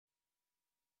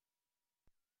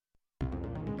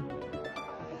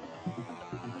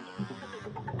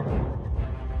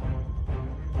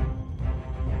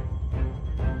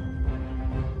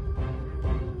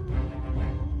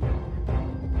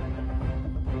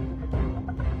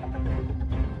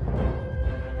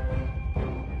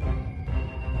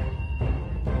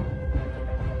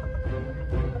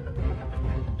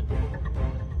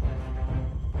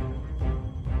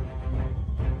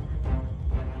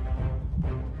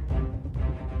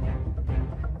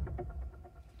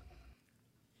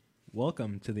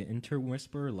Welcome to the Intern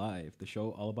Whisperer Live, the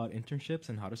show all about internships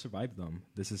and how to survive them.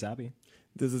 This is Abby.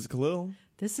 This is Khalil.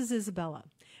 This is Isabella.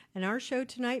 And our show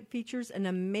tonight features an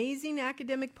amazing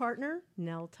academic partner,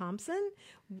 Nell Thompson,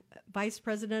 Vice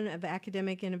President of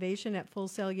Academic Innovation at Full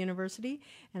Sail University.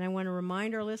 And I want to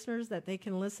remind our listeners that they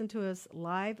can listen to us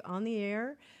live on the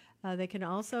air. They can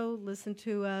also listen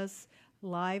to us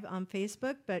live on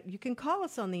Facebook, but you can call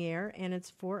us on the air, and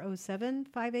it's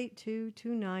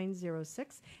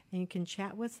 407-582-2906, and you can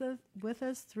chat with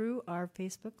us through our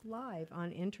Facebook Live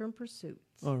on Intern Pursuits.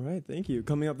 All right, thank you.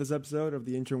 Coming up this episode of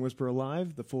the Intern Whisperer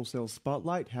Live, the Full Sail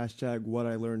Spotlight, hashtag What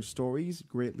I Learned Stories,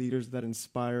 great leaders that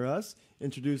inspire us,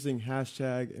 introducing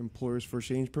hashtag Employers for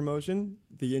Change promotion,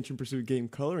 the Intern Pursuit game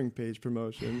coloring page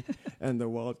promotion, and the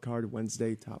Wild Card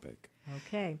Wednesday topic.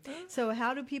 Okay, so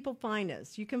how do people find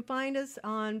us? You can find us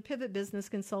on Pivot Business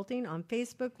Consulting on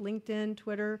Facebook, LinkedIn,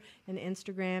 Twitter, and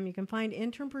Instagram. You can find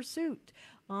Intern Pursuit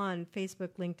on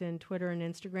Facebook, LinkedIn, Twitter, and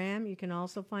Instagram. You can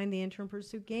also find the Intern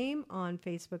Pursuit game on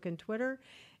Facebook and Twitter.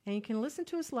 And you can listen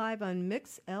to us live on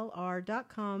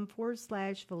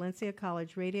mixlr.com/Valencia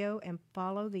College Radio and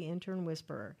follow the Intern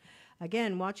Whisperer.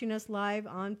 Again, watching us live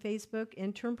on Facebook,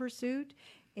 Intern Pursuit.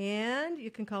 And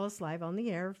you can call us live on the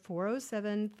air,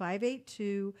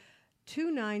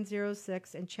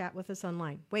 407-582-2906, and chat with us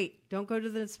online. Wait, don't go to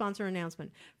the sponsor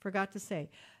announcement. Forgot to say.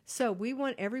 So we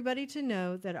want everybody to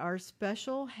know that our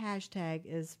special hashtag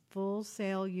is Full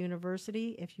Sail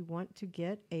University. If you want to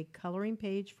get a coloring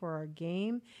page for our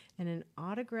game and an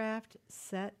autographed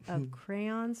set of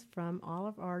crayons from all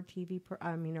of our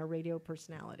our radio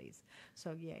personalities.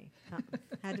 So yay.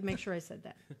 Had to make sure I said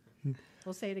that.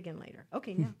 We'll say it again later.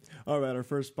 Okay, now. All right, our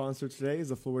first sponsor today is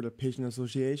the Florida Patient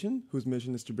Association, whose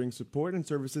mission is to bring support and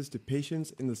services to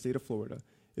patients in the state of Florida.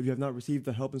 If you have not received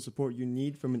the help and support you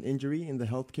need from an injury in the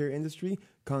healthcare industry,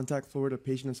 contact Florida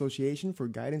Patient Association for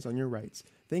guidance on your rights.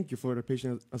 Thank you, Florida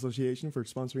Patient Association, for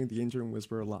sponsoring the Intern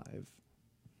Whisperer Live.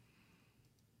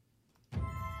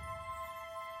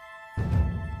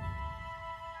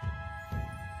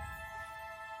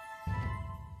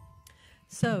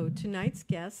 So tonight's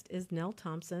guest is Nell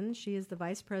Thompson. She is the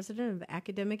Vice President of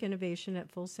Academic Innovation at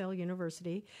Full Sail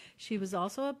University. She was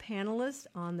also a panelist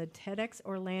on the TEDx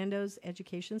Orlando's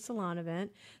Education Salon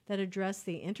event that addressed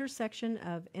the intersection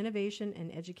of innovation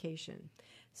and education.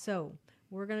 So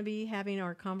we're going to be having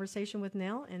our conversation with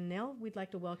Nell. And Nell, we'd like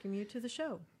to welcome you to the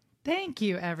show. Thank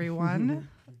you, everyone.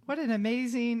 What an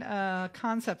amazing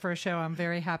concept for a show. I'm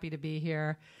very happy to be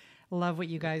here. Love what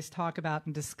you guys talk about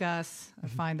and discuss. I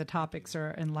find the topics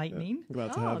are enlightening. Yeah,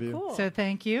 glad to have you. Cool. So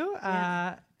thank you.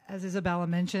 Yeah. As Isabella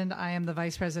mentioned, I am the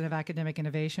Vice President of Academic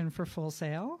Innovation for Full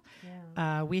Sail.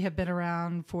 Yeah. We have been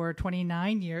around for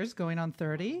 29 years, going on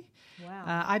 30.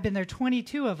 Wow. I've been there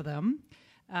 22 of them.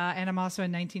 And I'm also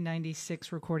a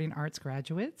 1996 recording arts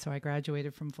graduate, so I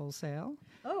graduated from Full Sail.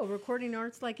 Oh, recording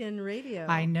arts like in radio.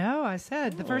 I know. I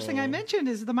said the first thing I mentioned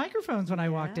is the microphones when I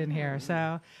walked in here.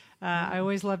 So I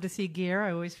always love to see gear.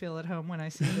 I always feel at home when I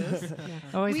see this.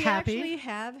 Always we happy. actually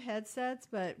have headsets,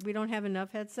 but we don't have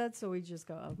enough headsets, so we just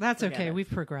go, oh, That's okay. it. We've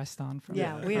progressed on from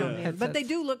Yeah, we don't need it. But they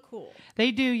headsets. do look cool.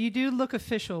 They do. You do look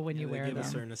official when you They wear give them. a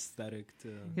certain aesthetic to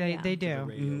They the do.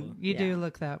 radio. You do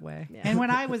look that way. Yeah. And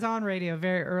when I was on radio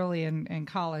very early in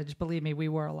college, believe me, we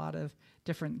wore a lot of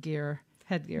different gear,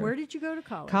 headgear. Where did you go to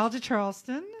college? College of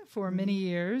Charleston for many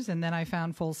years, and then I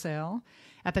found Full Sail.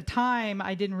 At the time,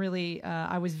 I didn't really,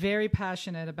 I was very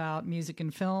passionate about music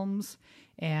and films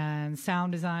and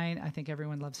sound design. I think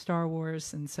everyone loves Star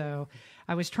Wars. And so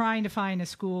I was trying to find a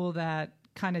school that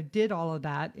kind of did all of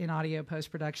that in audio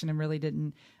post-production and really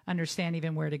didn't understand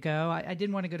even where to go. I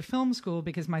didn't want to go to film school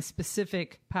because my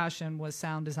specific passion was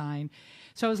sound design.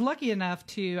 So I was lucky enough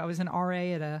I was an RA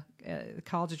at a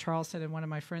College of Charleston, and one of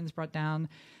my friends brought down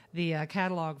the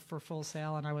catalog for Full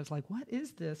Sail, and I was like, what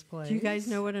is this place? Do you guys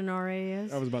know what an RA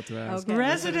is? I was about to ask. Okay.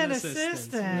 Resident Resident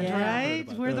assistant, Yeah. right?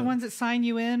 We're the ones that sign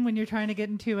you in when you're trying to get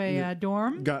into a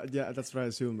dorm. Yeah, that's what I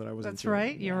assumed, but I wasn't That's sure.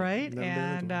 right. You're right. Never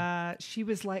been in a And she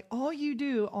was like, all you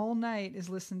do all night is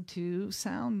listen to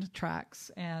soundtracks.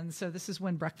 And so this is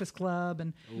when Breakfast Club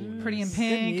and Pretty in Good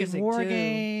Pink and music, War too.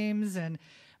 Games. And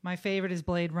my favorite is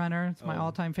Blade Runner. It's my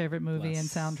all-time favorite movie and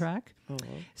bless. soundtrack. Oh,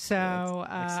 So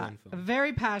excellent film.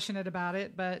 very passionate about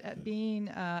it, but being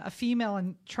a female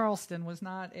in Charleston was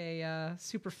not a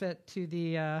super fit to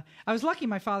the... I was lucky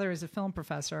my father is a film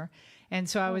professor, and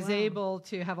so I was able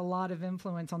to have a lot of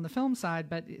influence on the film side,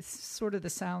 but it's sort of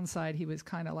the sound side, he was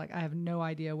kind of like, I have no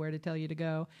idea where to tell you to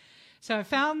go. So I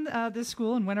found this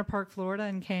school in Winter Park, Florida,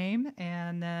 and came,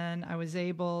 and then I was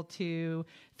able to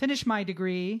finish my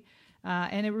degree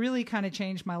And it really kind of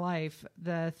changed my life.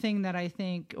 The thing that I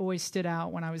think always stood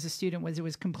out when I was a student was it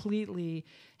was completely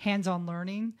hands-on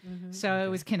learning. So it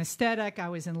was kinesthetic. I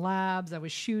was in labs. I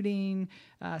was shooting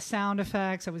sound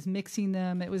effects. I was mixing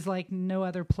them. It was like no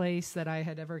other place that I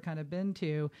had ever kind of been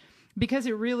to, because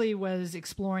it really was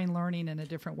exploring learning in a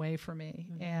different way for me.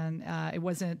 And it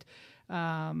wasn't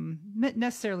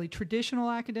necessarily traditional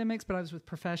academics, but I was with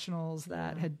professionals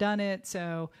that had done it.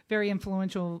 So very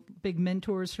influential, big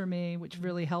mentors for me, which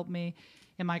really helped me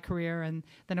in my career. And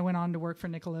then I went on to work for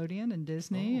Nickelodeon and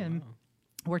Disney and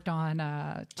worked on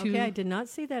two. Okay, I did not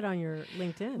see that on your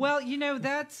LinkedIn. Well,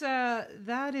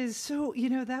 that is so,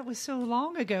 that was so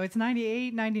long ago. It's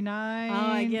 98, 99. Oh,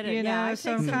 I get it. Yeah, I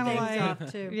so take some I'm things kind of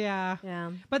off too.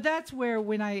 Yeah. But that's where,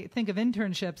 when I think of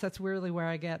internships, that's really where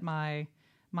I get my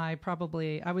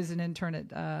I was an intern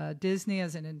at Disney,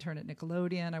 as an intern at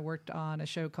Nickelodeon. I worked on a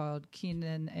show called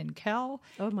Keenan and Kel.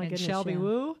 Oh my and goodness, Shelby yeah.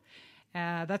 Woo.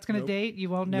 That's going to date. You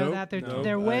won't know that. They're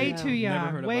Nope. way I too never young.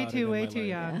 heard Way about it too in my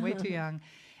young. life. Way too young.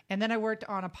 And then I worked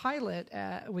on a pilot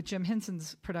with Jim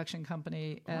Henson's production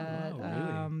company at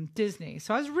really? Disney.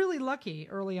 So I was really lucky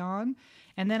early on.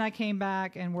 And then I came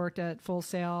back and worked at Full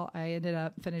Sail. I ended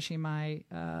up finishing my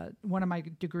one of my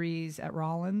degrees at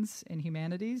Rollins in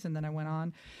humanities, and then I went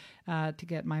on to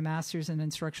get my master's in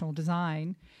instructional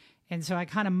design. And so I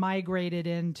kind of migrated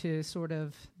into sort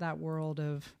of that world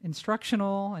of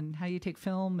instructional and how you take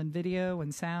film and video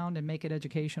and sound and make it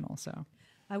educational. So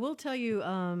I will tell you,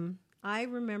 I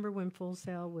remember when Full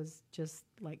Sail was just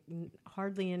like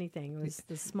hardly anything. It was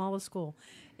the smallest school.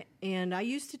 And I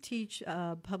used to teach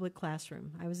public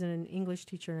classroom. I was an English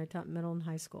teacher, and I taught middle and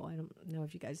high school. I don't know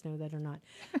if you guys know that or not.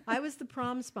 I was the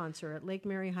prom sponsor at Lake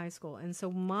Mary High School. And so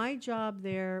my job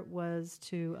there was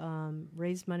to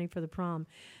raise money for the prom.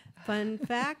 Fun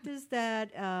fact is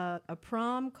that a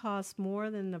prom costs more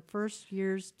than the first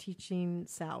year's teaching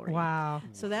salary. wow.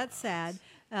 So that's sad.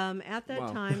 At that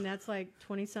Wow. time, that's like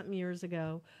 20-something years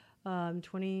ago,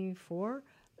 24,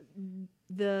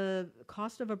 the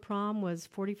cost of a prom was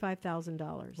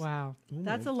 $45,000. Wow.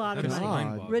 That's a lot That of is money.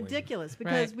 mind-boggling. Ridiculous,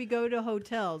 because Right. we go to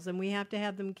hotels and we have to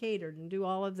have them catered and do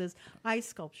all of this ice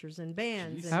sculptures and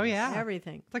bands and Oh, yeah.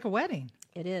 everything. It's like a wedding.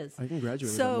 It is. I can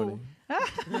graduate So- with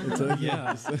that money. It's a,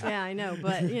 Yeah. Yeah, I know,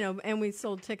 but and we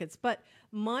sold tickets. But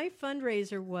my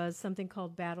fundraiser was something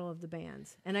called Battle of the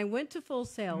Bands, and I went to Full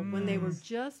Sail when they were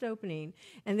just opening,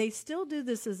 and they still do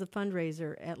this as a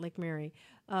fundraiser at Lake Mary.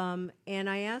 And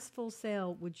I asked Full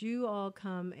Sail, would you all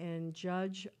come and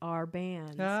judge our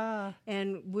bands?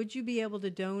 And would you be able to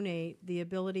donate the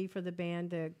ability for the band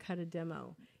to cut a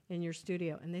demo in your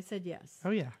studio? And they said yes.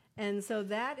 Oh, yeah. And so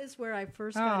that is where I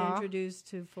first got Aw. introduced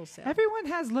to Full Sail. Everyone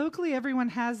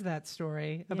has that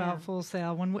story about Yeah. Full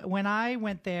Sail. When I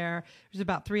went there was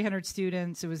about 300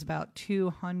 students. It was about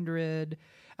 300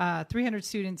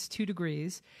 students, 2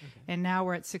 degrees. And now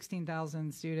we're at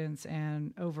 16,000 students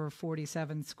and over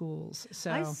 47 schools. So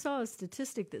I saw a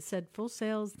statistic that said Full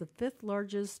Sail is the 5th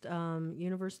largest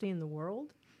university in the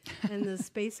world in the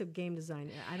space of game design.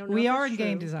 I don't know. we if are it's in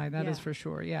game true. design. That is Yeah. for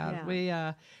sure. Yeah.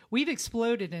 Yeah. We've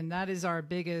exploded, and that is our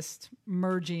biggest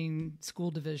merging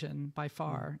school division by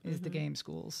far is the game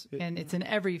schools. And it's in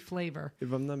every flavor.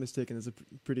 if I'm not mistaken, it's a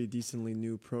pretty decently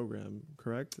new program,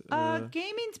 correct?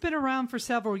 Gaming's been around for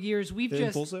several years. We've In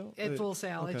just Full Sail? at Full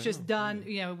Sail. Okay. It's just done.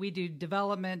 We do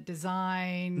development,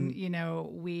 design.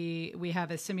 We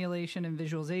have a simulation and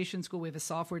visualization school. We have a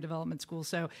software development school.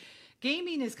 So,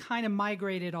 gaming is kind of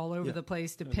migrated all over the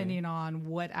place depending on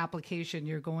what application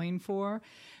you're going for.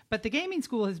 But the gaming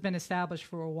school has been established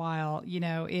for a while.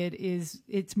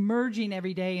 It's merging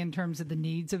every day in terms of the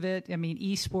needs of it. I mean,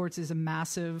 esports is a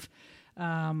massive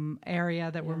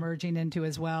area that we're merging into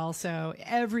as well. So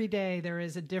every day there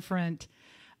is a different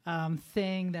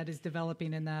thing that is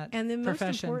developing in that And the profession.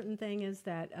 most important thing is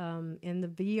that in the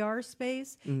VR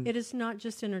space, it is not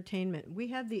just entertainment. We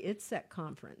have the ITSEC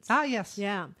conference. Yes.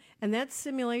 Yeah, and that's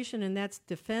simulation, and that's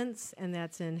defense, and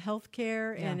that's in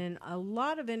healthcare, and in a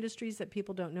lot of industries that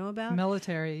people don't know about.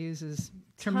 Military uses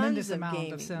tremendous Tons of amount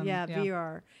gaming. of sim.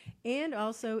 VR, and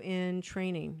also in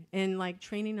training, and like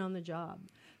training on the job.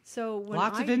 So when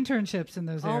Lots of internships in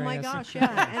those Oh areas. my gosh,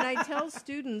 yeah. And I tell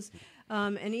students,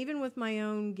 and even with my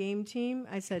own game team,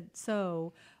 I said,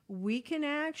 so we can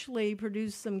actually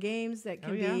produce some games that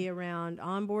can be around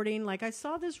onboarding. Like I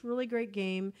saw this really great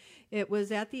game. It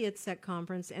was at the ITSEC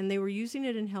conference, and they were using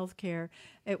it in healthcare.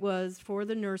 It was for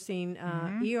the nursing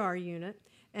ER unit,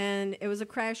 and it was a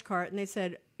crash cart, and they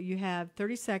said, you have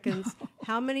 30 seconds.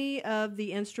 How many of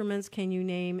the instruments can you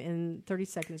name in 30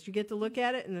 seconds? You get to look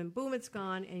at it, and then boom, it's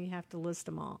gone, and you have to list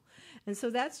them all. And so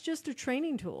that's just a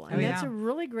training tool. And that's a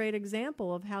really great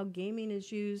example of how gaming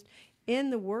is used in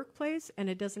the workplace, and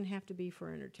it doesn't have to be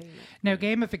for entertainment. No,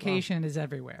 gamification is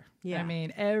everywhere. Yeah. I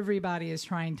mean, everybody is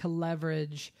trying to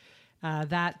leverage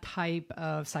that type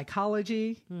of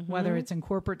psychology, whether it's in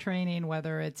corporate training,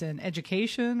 whether it's in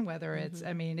education, whether it's,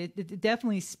 I mean, it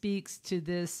definitely speaks to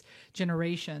this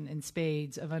generation in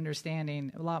spades of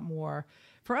understanding a lot more.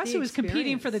 For us, The it was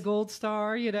competing for the experience. gold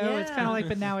star, you know, it's kind Yeah. of like,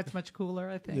 but now it's much cooler,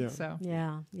 I think. Yeah. So,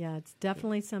 Yeah, it's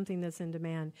definitely something that's in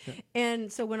demand.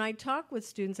 And so when I talk with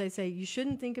students, I say you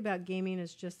shouldn't think about gaming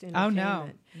as just oh,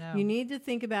 entertainment. no. You need to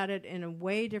think about it in a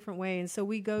way different way. And so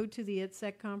we go to the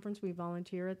ITSEC conference. We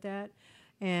volunteer at that.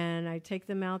 And I take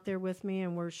them out there with me,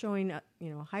 and we're showing,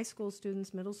 high school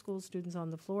students, middle school students on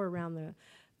the floor around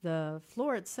the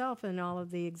floor itself and all of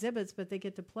the exhibits, but they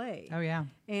get to play. Oh, yeah.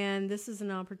 And this is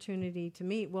an opportunity to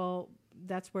meet. Well,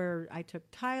 that's where I took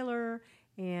Tyler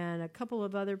and a couple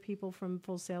of other people from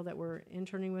Full Sail that were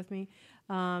interning with me.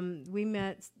 We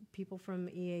met people from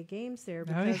EA Games there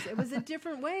because it was a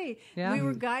different way. Yeah. We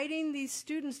were guiding these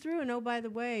students through, and oh, by the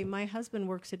way, my husband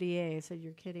works at EA. I said,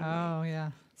 you're kidding me. Oh,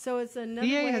 yeah. So it's another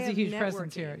EA way has a of huge networking.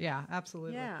 presence here. Yeah,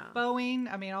 absolutely. Yeah.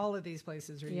 Boeing, I mean, all of these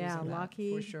places are Yeah, using that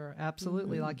Lockheed. for sure.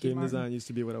 Absolutely. Lockheed Game Martin. design used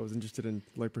to be what I was interested in,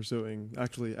 like pursuing.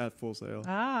 Actually, at Full Sail,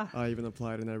 Ah, I even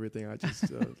applied and everything. I just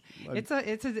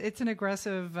it's an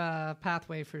aggressive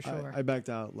pathway for sure. I backed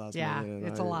out last Yeah, minute. And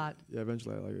it's a lot. Yeah,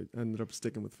 eventually I ended up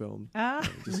sticking with film. Ah,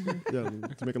 Just,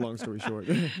 to make a long story short.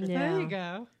 Yeah. there you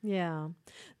go. Yeah,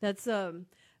 that's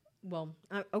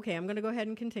okay. I'm going to go ahead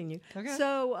and continue. Okay.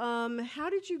 So, how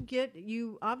did you get?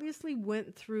 You obviously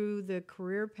went through the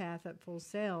career path at Full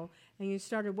Sail, and you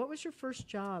started. What was your first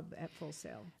job at Full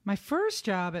Sail? My first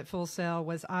job at Full Sail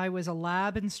was I was a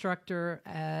lab instructor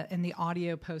in the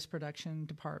audio post-production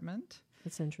department.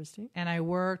 That's interesting. And I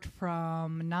worked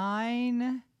from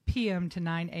 9 p.m. to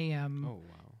 9 a.m. Oh, wow.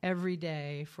 every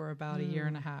day for about a year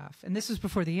and a half. And this was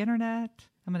before the internet.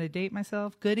 I'm going to date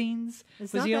myself. Goodings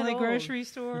It's was not the that only old. grocery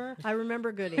store. I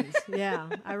remember Goodings. Yeah,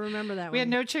 I remember that We one. had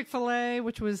no Chick-fil-A,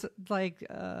 which was like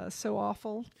so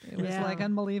awful. It was Yeah. like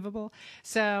unbelievable.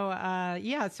 So,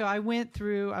 so I went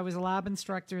through, I was a lab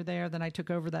instructor there. Then I took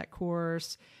over that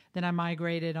course. Then I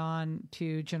migrated on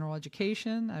to general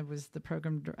education. I was the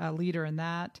program leader in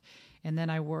that. And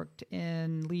then I worked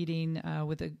in leading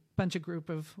with a group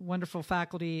of wonderful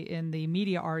faculty in the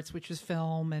media arts, which was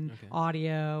film and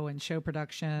audio and show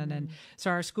production. And so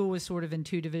our school was sort of in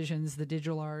two divisions, the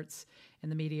digital arts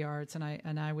and the media arts.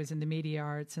 And I was in the media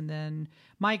arts, and then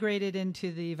migrated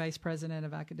into the vice president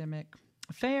of academic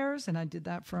affairs. And I did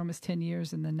that for almost 10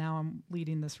 years. And then now I'm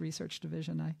leading this research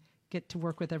division I get to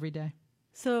work with every day.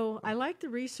 So I like the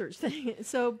research thing.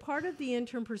 So part of the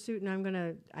intern pursuit,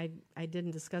 and I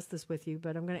didn't discuss this with you,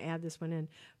 but I'm going to add this one in.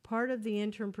 Part of the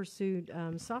intern pursuit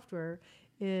software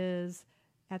is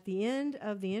at the end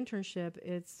of the internship,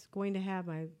 it's going to have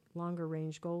my longer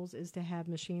range goals is to have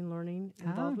machine learning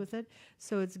involved with it.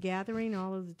 So it's gathering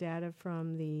all of the data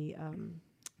from the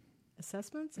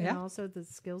assessments and also the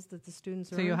skills that the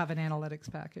students So earn. you'll have an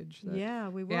analytics package. Yeah,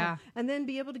 we will. Yeah. And then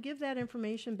be able to give that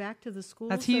information back to the schools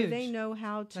That's so huge. they know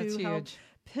how to That's help huge.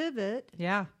 pivot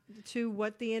Yeah. to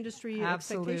what the industry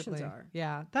expectations are.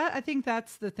 Yeah. I think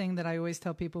that's the thing that I always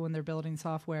tell people when they're building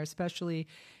software, especially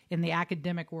in the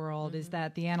academic world, is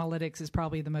that the analytics is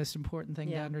probably the most important thing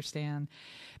to understand.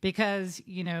 Because,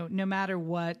 no matter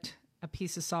what a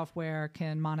piece of software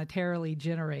can monetarily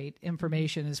generate,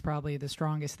 information is probably the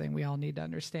strongest thing we all need to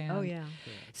understand. Oh, yeah.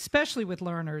 Especially with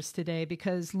learners today,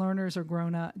 because learners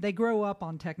are they grow up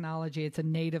on technology. It's a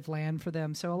native land for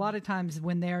them. So a lot of times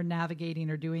when they're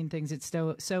navigating or doing things, it's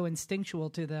so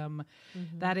instinctual to them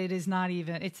that it is not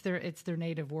even, it's their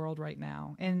native world right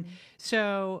now. And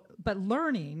so, but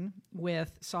learning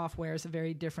with software is a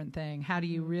very different thing. How do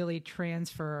you really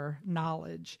transfer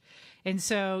knowledge? And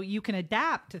so you can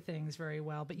adapt to things things very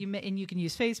well. But and you can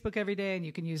use Facebook every day, and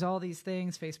you can use all these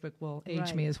things. Facebook will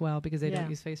age me as well because they don't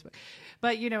use Facebook.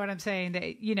 But you know what I'm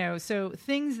saying? So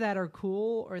things that are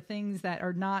cool or things that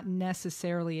are not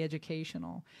necessarily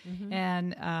educational.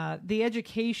 And the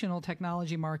educational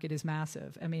technology market is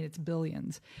massive. I mean, it's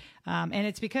billions. And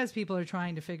it's because people are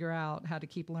trying to figure out how to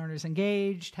keep learners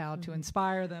engaged, how to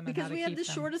inspire them. Because and how to we have keep the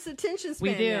them. shortest attention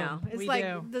span now.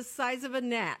 It's the size of a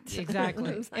gnat.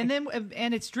 Exactly.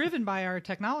 And it's driven by our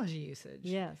technology usage.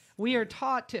 Yes. We are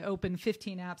taught to open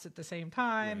 15 apps at the same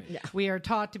time. Right. Yeah. We are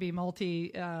taught to be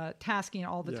multitasking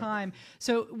all the time.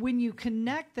 So when you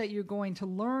connect that you're going to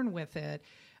learn with it,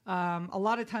 a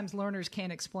lot of times learners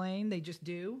can't explain. They just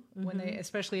do, when they,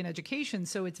 especially in education.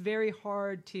 So it's very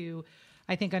hard to,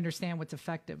 I think, understand what's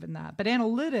effective in that. But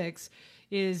analytics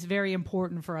is very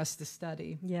important for us to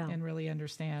study and really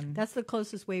understand. That's the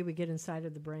closest way we get inside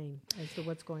of the brain as to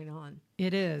what's going on.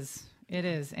 It is. It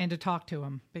is. And to talk to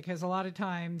them, because a lot of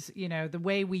times, the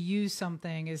way we use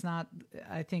something is not,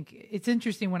 I think it's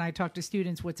interesting when I talk to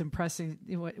students, what's impressive,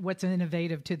 what's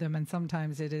innovative to them. And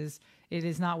sometimes it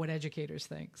is not what educators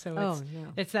think. So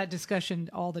it's that discussion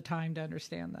all the time to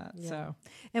understand that. Yeah. So,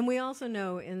 and we also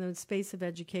know in the space of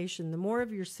education, the more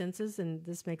of your senses, and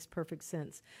this makes perfect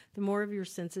sense, the more of your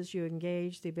senses you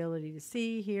engage, the ability to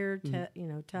see, hear,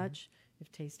 touch, if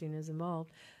tasting is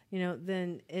involved,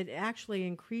 then it actually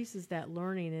increases that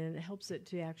learning, and it helps it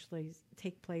to actually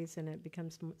take place, and it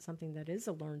becomes something that is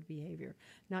a learned behavior,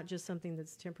 not just something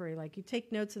that's temporary. Like you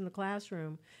take notes in the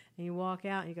classroom and you walk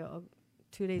out and you go, oh,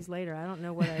 2 days later, I don't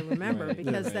know what I remember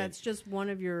because that's just one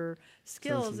of your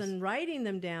skills. Senses. And writing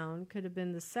them down could have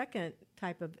been the second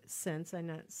type of sense,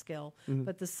 not skill,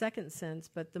 but the second sense,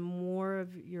 but the more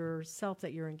of yourself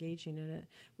that you're engaging in it,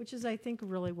 which is, I think,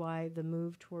 really why the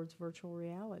move towards virtual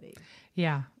reality.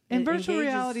 Yeah. And virtual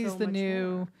reality is so the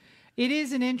new... more. It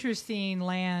is an interesting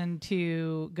land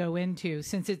to go into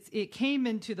since it came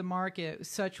into the market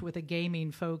such with a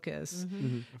gaming focus.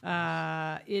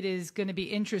 It is going to be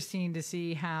interesting to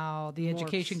see how the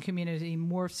education community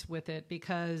morphs with it,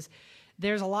 because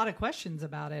there's a lot of questions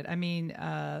about it. I mean,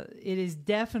 it is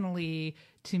definitely,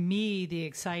 to me, the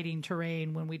exciting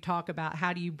terrain when we talk about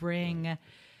how do you bring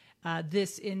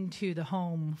this into the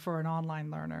home for an online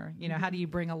learner. How do you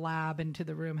bring a lab into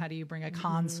the room? How do you bring a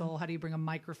console? How do you bring a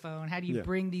microphone? How do you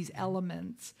bring these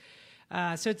elements?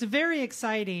 So it's a very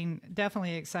exciting,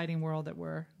 definitely exciting world that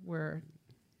we're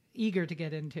eager to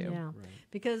get into. Yeah,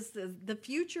 because the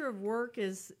future of work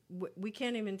is, we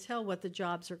can't even tell what the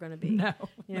jobs are going to be.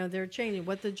 No. They're changing.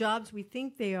 What the jobs we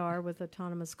think they are with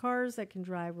autonomous cars that can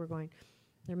drive, we're going...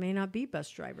 There may not be bus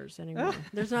drivers anymore.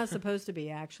 There's not supposed to be,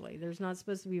 actually. There's not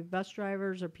supposed to be bus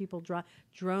drivers or people.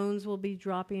 Drones will be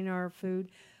dropping our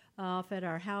food off at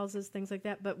our houses, things like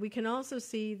that. But we can also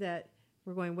see that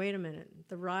we're going, wait a minute,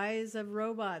 the rise of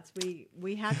robots.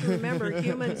 We have to remember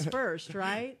humans first,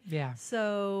 right? Yeah.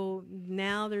 So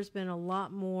now there's been a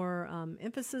lot more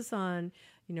emphasis on,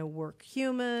 Work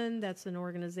Human. That's an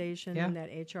organization in that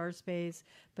HR space.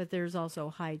 But there's also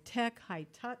high tech, high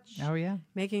touch. Oh, yeah.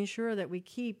 Making sure that we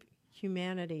keep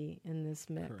humanity in this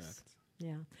mix. Correct.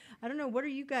 Yeah. I don't know. What are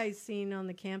you guys seeing on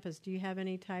the campus? Do you have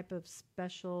any type of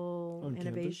special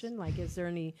innovation? Like, is there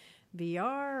any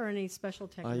VR or any special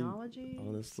technology?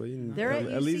 Honestly, they're at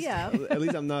UCF. At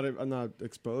least I'm not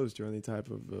exposed to any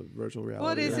type of virtual reality.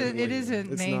 Well, it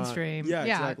isn't mainstream.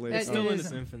 Exactly. It's still in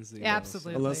its infancy.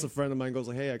 Absolutely. Unless a friend of mine goes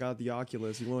like, "Hey, I got the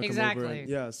Oculus. You want to come over?"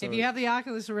 And, So if you have the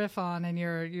Oculus Rift on and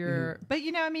you're, but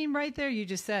right there, you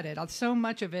just said it. So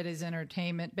much of it is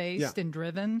entertainment based and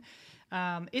driven.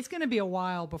 It's going to be a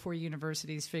while before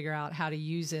universities figure out how to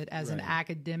use it as an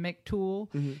academic tool,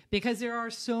 because there are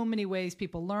so many ways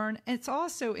people learn. It's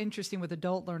also interesting with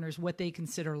adult learners what they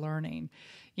consider learning.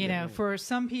 For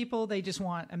some people, they just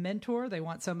want a mentor. They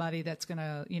want somebody that's going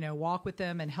to, walk with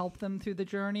them and help them through the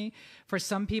journey. For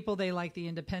some people, they like the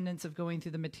independence of going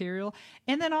through the material.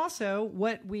 And then also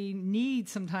what we need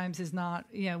sometimes is not,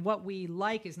 what we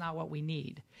like is not what we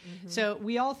need. So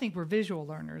we all think we're visual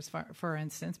learners, for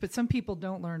instance, but some people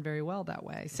don't learn very well that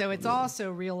way. So it's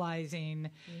also realizing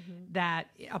that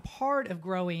a part of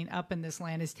growing up in this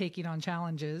land is taking on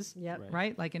challenges,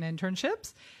 right? Like in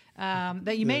internships.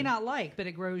 That you may not like, but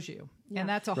it grows you. And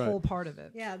that's a whole part of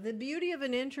it. Yeah, the beauty of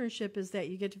an internship is that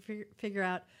you get to figure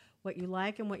out what you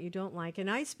like and what you don't like. And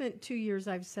I spent 2 years,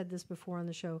 I've said this before on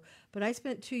the show, but I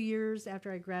spent 2 years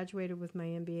after I graduated with my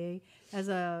MBA as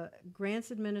a grants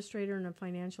administrator and a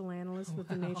financial analyst with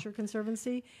the Nature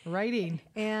Conservancy. Writing.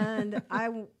 And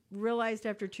I realized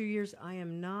after 2 years I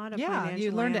am not a financial analyst.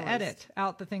 You learn to edit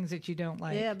out the things that you don't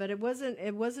like. Yeah, but it wasn't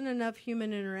enough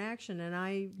human interaction, and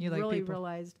I really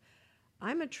realized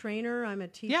I'm a trainer, I'm a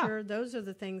teacher. Those are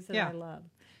the things that Yeah. I love.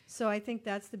 So I think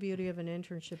that's the beauty of an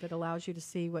internship. It allows you to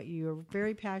see what you're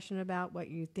very passionate about, what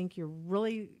you think you're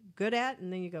really good at,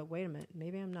 and then you go, wait a minute,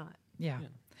 maybe I'm not. Yeah.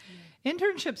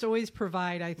 Internships always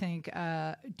provide, I think,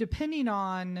 depending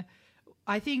on,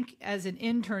 I think as an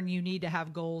intern, you need to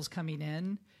have goals coming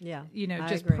in. Yeah, You know, I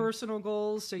just agree. personal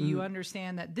goals. So you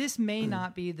understand that this may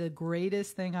not be the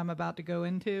greatest thing I'm about to go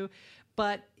into,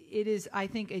 but it is, I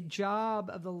think, a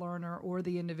job of the learner or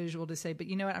the individual to say, but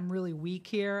you know what, I'm really weak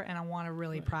here and I want to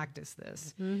really practice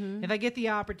this. If I get the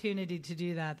opportunity to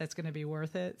do that, that's going to be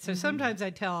worth it. So sometimes I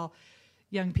tell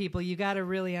young people, you got to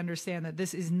really understand that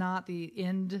this is not the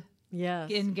end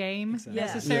game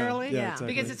necessarily, Yeah, exactly.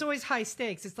 because it's always high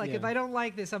stakes. It's like, if I don't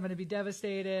like this, I'm going to be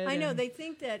devastated. I know and they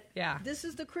think that this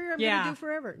is the career I'm Yeah. going to do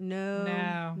forever. No. The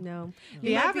You might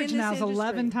be average in now this is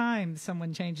 11 industry. times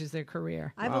someone changes their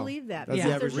career. I believe that That's because the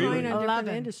they're average trying rating. on different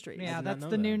 11. industries. Yeah, did not that's know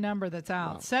the new that. number that's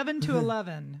out. 7 to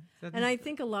 11. And I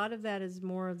think a lot of that is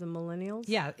more of the millennials.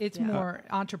 Yeah, it's more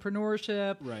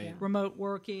entrepreneurship, Right. remote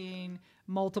working,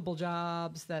 multiple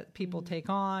jobs that people take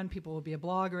on. People will be a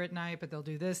blogger at night, but they'll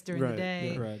do this during the Right, day.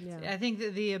 yeah. Correct. Yeah. I think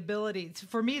that the ability,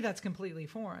 for me, that's completely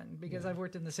foreign because I've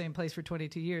worked in the same place for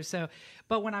 22 years. So,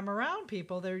 but when I'm around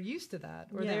people, they're used to that,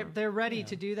 or Yeah. they're ready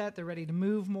to do that. They're ready to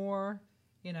move more,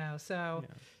 you know. So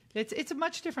it's a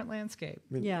much different landscape.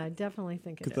 Yeah, I definitely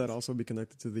think it Could is. that also be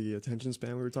connected to the attention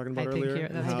span we were talking about I think earlier?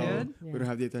 that's and how good. we don't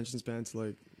have the attention span to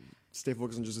like stay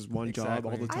focused on just this one job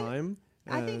all Exactly. the time.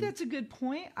 I think And- that's a good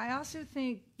point. I also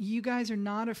think you guys are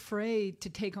not afraid to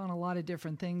take on a lot of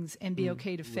different things and be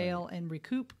okay to fail and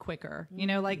recoup quicker. You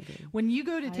know, like when you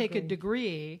go to take a agree.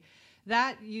 degree,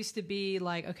 that used to be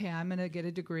like, okay, I'm going to get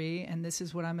a degree and this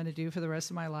is what I'm going to do for the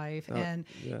rest of my life. And,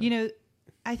 you know,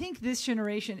 I think this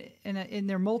generation, and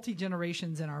there are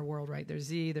multi-generations in our world, right? There's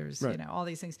Z, there's, you know, all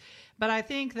these things. But I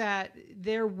think that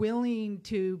they're willing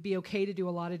to be okay to do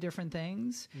a lot of different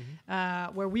things.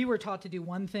 Where we were taught to do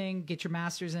one thing, get your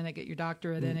master's in it, get your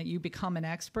doctorate in it, you become an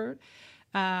expert.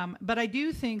 But I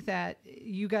do think that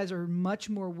you guys are much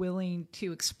more willing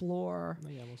to explore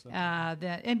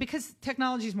that, and because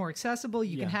technology is more accessible,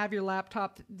 you can have your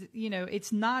laptop. You know,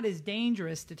 it's not as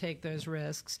dangerous to take those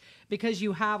risks because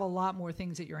you have a lot more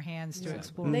things at your hands to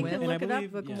explore They with. can And I look it up,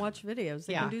 believe- they can watch videos,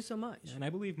 they Yeah. can do so much. And I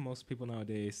believe most people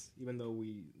nowadays, even though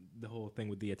the whole thing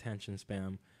with the attention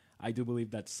span, I do believe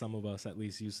that some of us at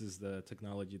least uses the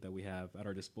technology that we have at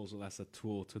our disposal as a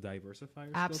tool to diversify our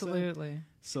skill set. Absolutely.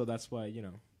 So that's why, you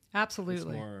know, Absolutely. it's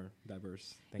more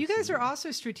diverse. You thanks guys to are also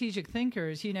strategic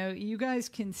thinkers. You know, you guys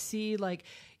can see, like,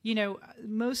 you know,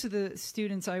 most of the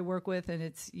students I work with, and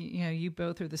it's, you know, you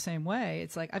both are the same way.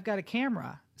 It's like, I've got a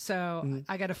camera. So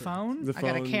I got a phone, The I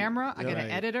got a phone, camera, I got yeah.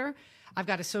 an editor. I've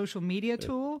got a social media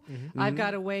tool. I've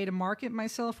got a way to market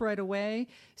myself right away.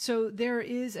 So there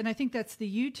is, and I think that's the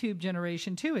YouTube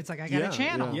generation too. It's like, I got Yeah, a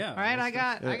channel, yeah. all right?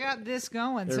 Yeah, I got this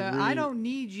going. So I really- don't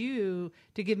need you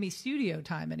to give me studio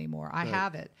time anymore. I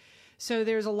have it. So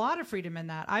there's a lot of freedom in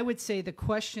that. I would say the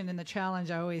question and the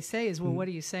challenge I always say is, well, what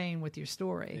are you saying with your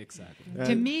story? Exactly.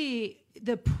 To me,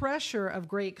 the pressure of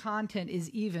great content is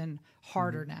even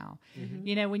harder now.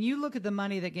 You know, when you look at the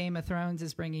money that Game of Thrones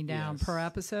is bringing down Yes. per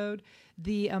episode,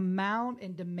 the amount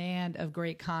and demand of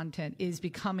great content is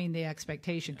becoming the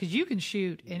expectation because you can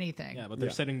shoot anything. Yeah, but they're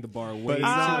Yeah. setting the bar way But too it's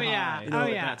high. not- Oh yeah! You know, Oh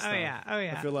that yeah! stuff. Oh yeah! Oh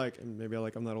yeah! I feel like, and maybe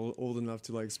like I'm not old enough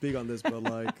to like speak on this, but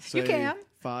like say can.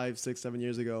 5, 6, 7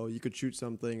 years ago, you could shoot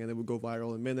something and it would go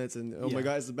viral in minutes, and oh my Yeah.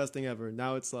 god, it's the best thing ever.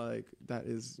 Now it's like that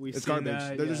is We've it's seen garbage.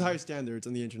 that, There's yeah. higher standards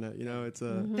on the internet. You know, it's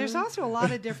a There's also a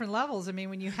lot of different levels. I mean,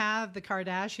 when you have the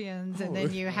Kardashians and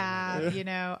then you have, you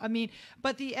know, I mean,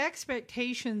 but the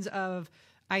expectations of,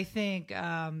 I think,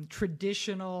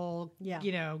 traditional,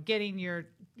 you know, getting your,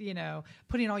 you know,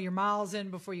 putting all your miles in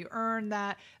before you earn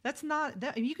that. That's not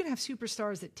that. You can have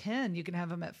superstars at 10. You can have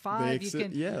them at 5. You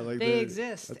can, like they the-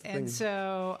 exist. that's the And thing.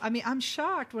 so, I mean, I'm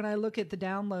shocked when I look at the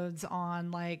downloads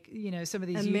on, like, you know, some of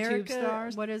these America, YouTube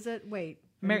stars. what is it? Wait.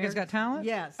 America's Got Talent?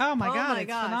 Yes. Oh my God, it's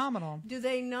gosh. phenomenal. Do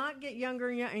they not get younger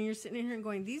and younger? And you're sitting in here and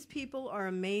going, these people are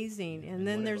amazing. And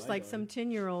then there's like some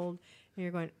 10-year-old and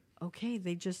you're going, okay,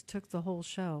 they just took the whole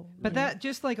show. But that,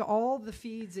 just like all the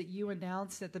feeds that you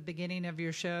announced at the beginning of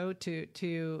your show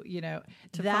to you know,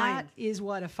 that find. is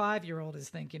what a 5-year-old is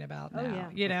thinking about now. yeah.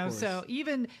 You know, course. so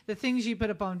even the things you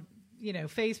put up on, you know,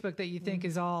 Facebook that you think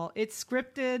is all, it's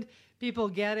scripted, people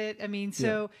get it. I mean,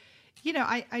 so you know,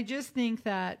 I just think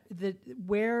that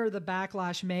where the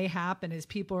backlash may happen is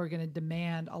people are going to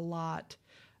demand a lot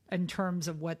in terms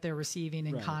of what they're receiving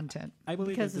in Right. content. I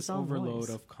believe Because that it's this all overload noise.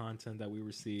 of content that we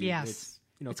receive, Yes.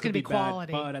 It's going to be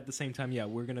quality. Bad, but at the same time,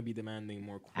 we're going to be demanding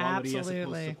more quality as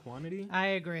opposed to quantity. I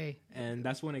agree. And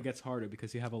that's when it gets harder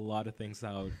because you have a lot of things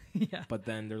out. But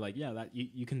then they're like, that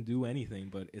you can do anything,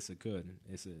 but is it good?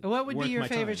 Is it What would worth be your my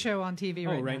favorite time? show on TV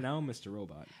right now? Mr.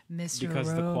 Robot. Mr. Because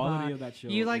Robot. the quality of that show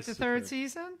You like is the third superb.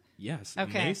 season? Yes.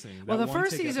 Okay. Amazing. Well, That the one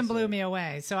first tick season blew episode. me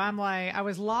away. So I'm like, I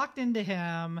was locked into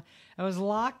him. I was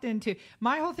locked into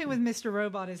my whole thing with Mr.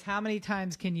 Robot is how many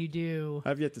times can you do?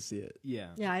 I've yet to see it. Yeah.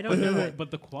 Yeah, I don't know it.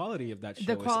 But the quality of that show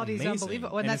The quality is is amazing.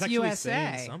 unbelievable. And it's that's actually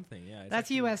USA. saying something. Yeah, That's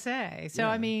actually, USA. So,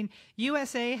 I mean,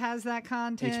 USA has that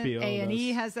content. HBO A&E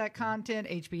does. has that content.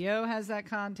 HBO has that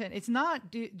content. It's not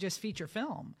just feature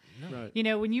film. Right. You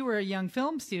know, when you were a young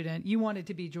film student, you wanted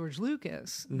to be George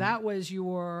Lucas. That was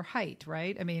your height,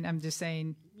 right? I mean, I'm just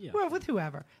saying, well, with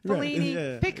whoever. Right.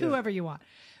 Fellini, pick whoever you want.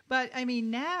 But I mean,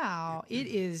 now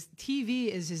TV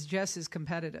is just as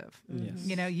competitive. Yes.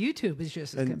 You know, YouTube is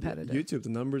just as competitive. YouTube, the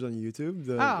numbers on YouTube,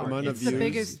 the Oh, amount of it's the views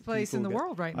biggest place in people the get.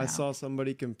 world right now. I saw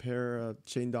somebody compare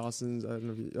Shane Dawson's, I don't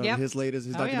know if you, Yep. his latest,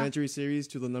 his Oh, yeah. documentary series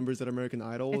to the numbers that American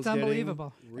Idol was It's getting.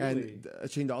 unbelievable. Really?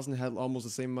 And Shane Dawson had almost the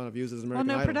same amount of views as Well, American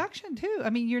no Idol. production too.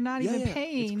 I mean, you're not even yeah.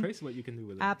 paying. It's crazy what you can do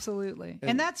with it. Absolutely.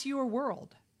 And that's your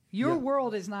world. Your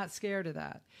world is not scared of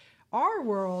that. Our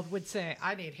world would say,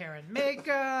 I need hair and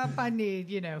makeup. I need,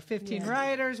 15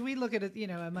 writers. We look at it,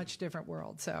 a much different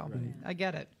world. So I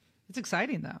get it. It's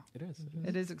exciting, though. It is.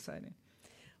 It is exciting.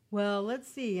 Well, let's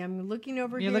see. I'm looking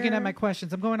over here. You're looking at my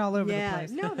questions. I'm going all over the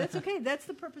place. No, that's okay. That's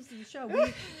the purpose of the show.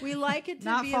 We like it to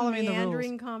Not be a following the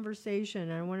meandering conversation.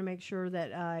 I want to make sure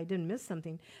that I didn't miss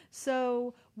something.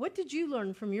 So, what did you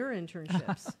learn from your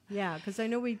internships? Because I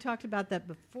know we talked about that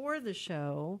before the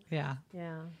show. Yeah.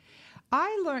 Yeah.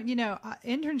 I learned,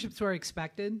 internships were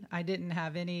expected. I didn't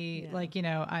have any,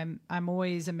 I'm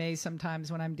always amazed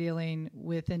sometimes when I'm dealing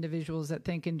with individuals that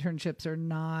think internships are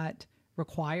not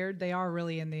required. They are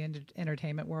really in the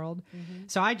entertainment world.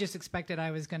 So I just expected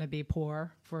I was going to be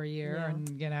poor for a year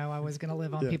and, I was going to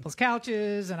live on people's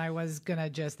couches and I was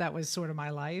going to that was sort of my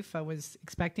life. I was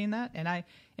expecting that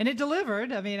and it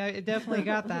delivered. I mean, it definitely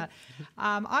got that.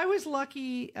 I was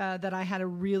lucky that I had a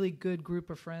really good group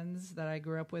of friends that I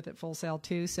grew up with at Full Sail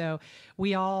too. So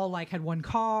we all had one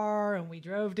car and we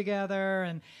drove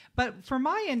together. But for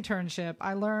my internship,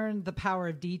 I learned the power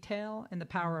of detail and the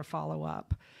power of follow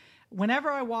up. Whenever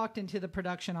I walked into the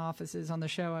production offices on the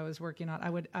show I was working on,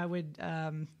 I would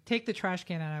take the trash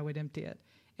can and I would empty it.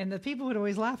 And the people would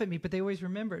always laugh at me, but they always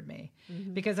remembered me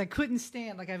because I couldn't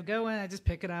stand. I would go in, I just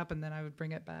pick it up, and then I would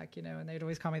bring it back, and they'd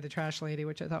always call me the trash lady,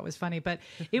 which I thought was funny. But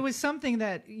it was something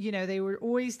that, they were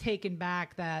always taken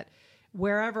back that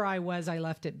wherever I was, I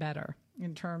left it better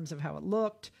in terms of how it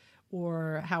looked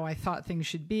or how I thought things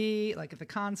should be. Like if the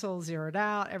console zeroed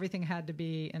out, everything had to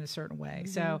be in a certain way.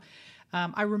 So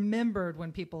I remembered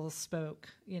when people spoke,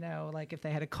 like if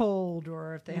they had a cold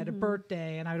or if they had a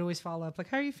birthday, and I would always follow up, like,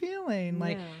 how are you feeling?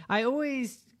 Like I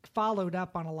always followed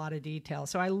up on a lot of detail.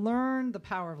 So I learned the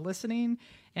power of listening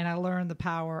and I learned the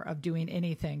power of doing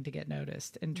anything to get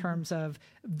noticed in terms of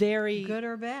very Good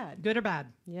or bad? Good or bad.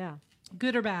 Yeah.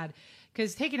 Good or bad.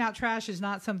 Because taking out trash is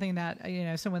not something that,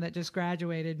 someone that just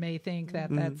graduated may think that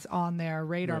that's on their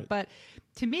radar. Right. But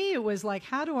to me, it was like,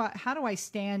 how do I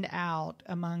stand out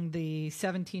among the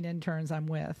 17 interns I'm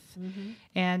with?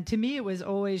 And to me, it was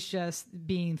always just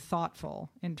being thoughtful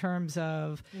in terms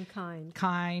of And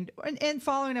kind. and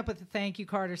following up with a thank you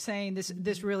card or saying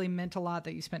this really meant a lot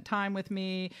that you spent time with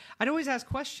me. I'd always ask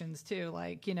questions too,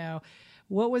 like,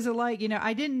 what was it like?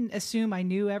 I didn't assume I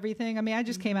knew everything. I mean, I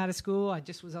just came out of school. I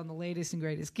just was on the latest and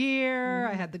greatest gear.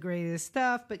 I had the greatest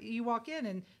stuff. But you walk in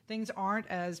and things aren't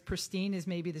as pristine as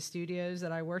maybe the studios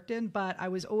that I worked in. But I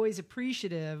was always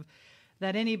appreciative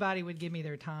that anybody would give me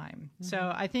their time.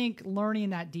 So I think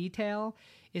learning that detail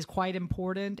is quite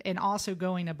important and also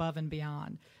going above and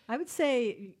beyond. I would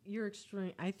say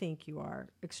I think you are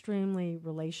extremely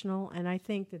relational. And I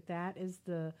think that is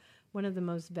one of the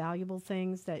most valuable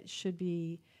things that should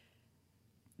be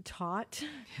taught.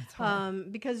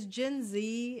 Because Gen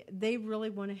Z, they really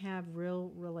want to have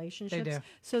real relationships. They do.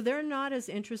 So they're not as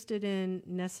interested in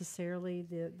necessarily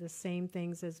the same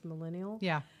things as millennial.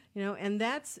 Yeah. And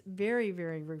that's very,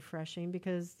 very refreshing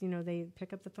because, they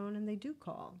pick up the phone and they do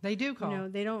call. They do call.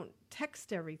 They don't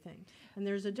text everything. And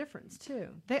there's a difference too.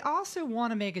 They also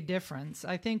want to make a difference.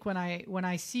 I think when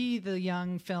I see the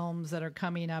young films that are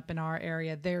coming up in our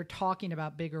area, they're talking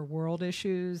about bigger world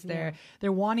issues. They're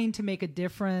wanting to make a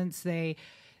difference. They've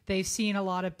seen a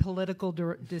lot of political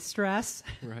distress.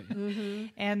 Right.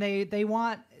 And they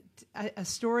want a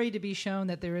story to be shown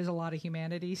that there is a lot of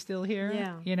humanity still here,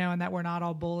 Yeah. and that we're not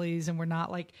all bullies, and we're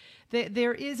not like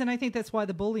there is. And I think that's why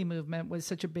the bully movement was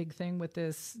such a big thing with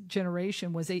this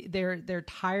generation, was they're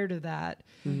tired of that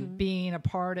being a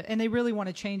part of, and they really want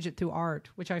to change it through art,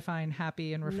 which I find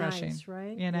happy and refreshing. Nice,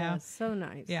 right? You know? Yeah, so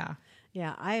nice. Yeah.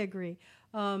 Yeah, I agree.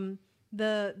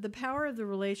 The power of the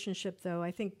relationship, though,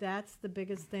 I think that's the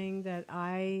biggest thing that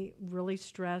I really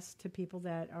stress to people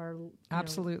that are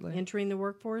Absolutely entering the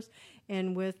workforce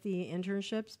and with the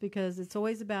internships, because it's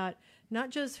always about not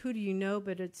just who do you know,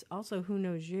 but it's also who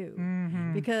knows you.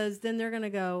 Because then they're going to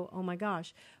go, oh my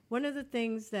gosh. One of the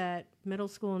things that middle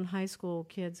school and high school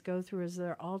kids go through is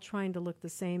they're all trying to look the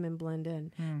same and blend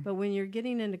in. But when you're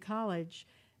getting into college,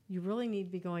 you really need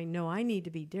to be going, no, I need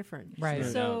to be different. Right.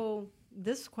 So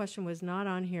this question was not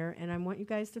on here, and I want you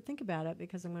guys to think about it,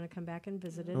 because I'm going to come back and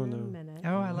visit it in a minute.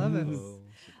 Oh, I love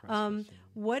it.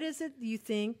 What is it you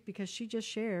think, because she just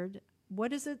shared,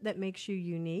 what is it that makes you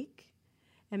unique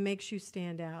and makes you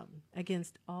stand out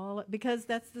against all? Because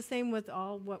that's the same with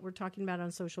all what we're talking about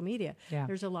on social media. Yeah.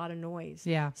 There's a lot of noise.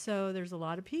 Yeah. So there's a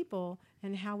lot of people,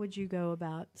 and how would you go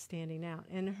about standing out?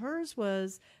 And hers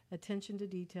was attention to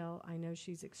detail. I know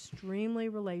she's extremely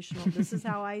relational. This is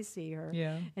how I see her.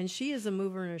 Yeah. And she is a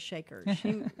mover and a shaker.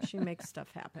 She makes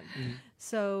stuff happen.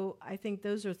 So I think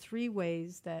those are three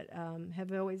ways that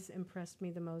have always impressed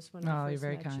me the most when I you're first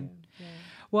very met kind. you. Yeah.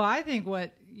 Well, I think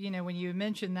when you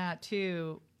mentioned that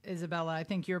too, Isabella, I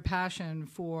think your passion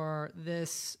for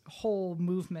this whole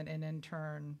movement in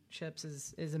internships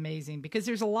is amazing, because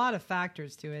there's a lot of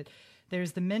factors to it.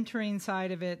 There's the mentoring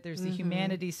side of it. There's the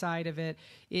humanity side of it.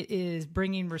 It is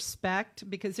bringing respect,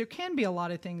 because there can be a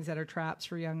lot of things that are traps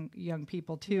for young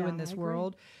people too in this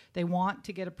world. They want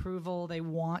to get approval. They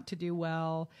want to do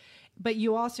well. But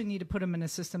you also need to put them in a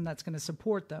system that's going to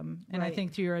support them. And I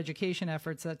think through your education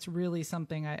efforts, that's really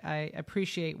something I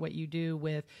appreciate what you do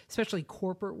with, especially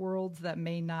corporate worlds that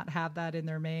may not have that in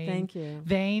their main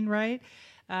vein, right?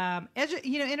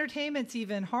 Entertainment's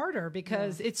even harder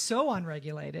because it's so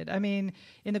unregulated. I mean,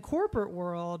 in the corporate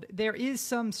world, there is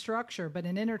some structure, but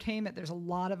in entertainment, there's a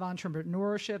lot of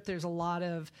entrepreneurship. There's a lot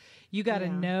of, you got to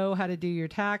know how to do your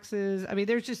taxes. I mean,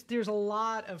 there's a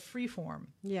lot of freeform.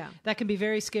 Yeah. That can be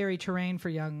very scary terrain for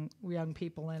young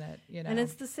people in it, And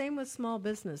it's the same with small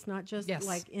business, not just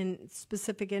like in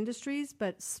specific industries,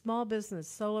 but small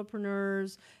business,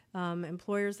 solopreneurs,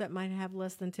 employers that might have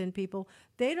less than 10 people.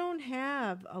 They don't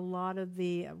have a lot of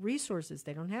the resources.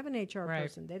 They don't have an HR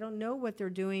person. They don't know what they're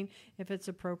doing, if it's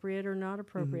appropriate or not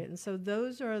appropriate. And so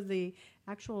those are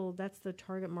that's the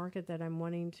target market that I'm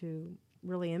wanting to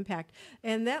really impact.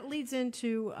 And that leads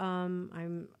into,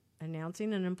 I'm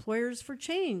announcing an Employers for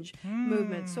Change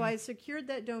movement. So I secured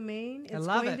that domain. It's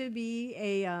going to be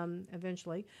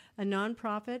eventually a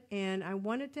nonprofit, and I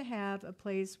wanted to have a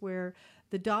place where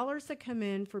the dollars that come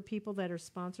in for people that are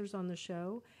sponsors on the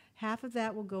show, half of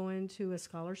that will go into a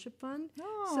scholarship fund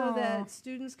so that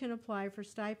students can apply for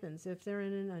stipends if they're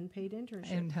in an unpaid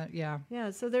internship.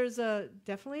 Yeah. So there's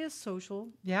definitely a social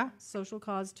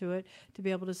cause to it, to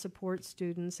be able to support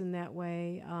students in that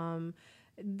way.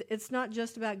 It's not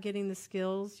just about getting the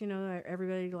skills.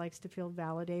 Everybody likes to feel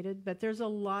validated, but there's a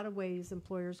lot of ways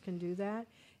employers can do that.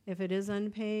 If it is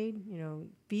unpaid,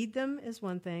 feed them is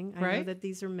one thing. I know that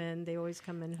these are men. They always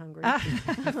come in hungry.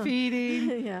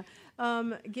 Feeding.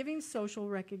 Giving social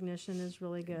recognition is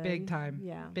really good. Big time.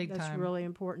 Yeah. Big that's time. really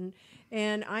important.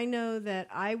 And I know that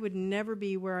I would never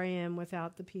be where I am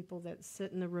without the people that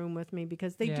sit in the room with me,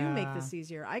 because they do make this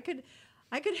easier. I could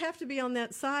have to be on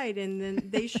that side, and then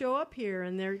they show up here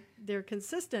and they're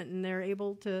consistent and they're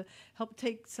able to help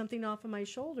take something off of my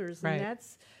shoulders. And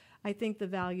that's, I think, the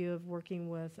value of working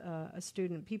with a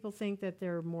student. People think that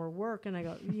they're more work, and I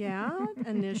go,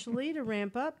 initially to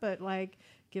ramp up, but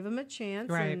give them a chance.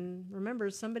 And remember,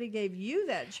 somebody gave you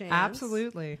that chance.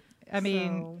 Absolutely. I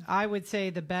mean, I would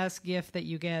say the best gift that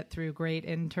you get through great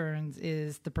interns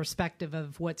is the perspective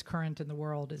of what's current in the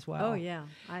world as well. Oh,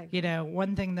 yeah.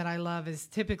 One thing that I love is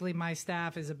typically my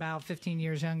staff is about 15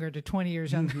 years younger to 20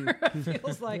 years younger, it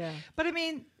feels like. Yeah. But I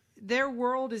mean, their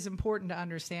world is important to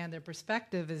understand. Their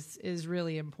perspective is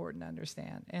really important to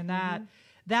understand. And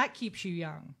that keeps you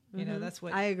young. That's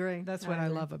what I agree. That's what I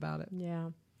love about it. Yeah.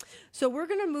 So we're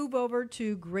going to move over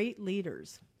to great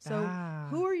leaders. So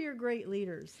who are your great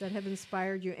leaders that have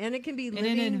inspired you? And it can be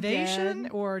living, in innovation,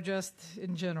 dead, or just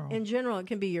in general? In general. It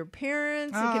can be your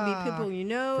parents. It can be people you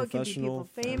know. It can be people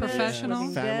famous. Professional.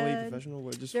 Living Family, dead.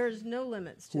 professional. There's no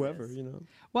limits to whoever, this.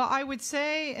 Well, I would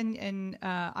say, and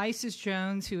Isis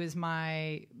Jones, who is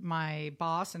my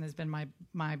boss and has been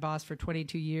my boss for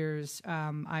 22 years,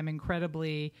 I'm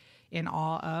incredibly in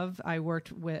awe of. I've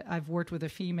worked with a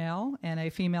female and a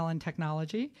female in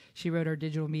technology. She wrote our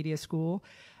digital media school.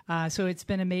 So it's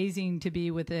been amazing to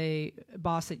be with a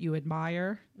boss that you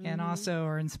admire and also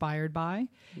are inspired by.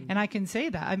 And I can say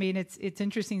that. I mean, it's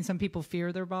interesting. Some people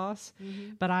fear their boss,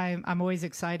 but I'm always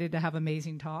excited to have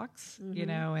amazing talks, you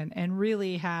know, and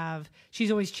really she's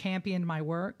always championed my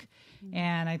work.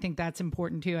 And I think that's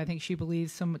important too. I think she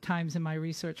believes sometimes in my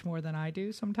research more than I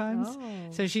do sometimes. Oh.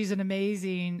 So she's an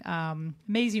amazing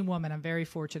woman. I'm very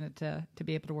fortunate to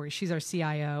be able to work. She's our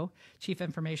CIO, Chief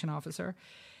Information Officer.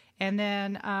 And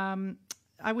then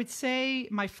I would say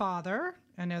my father.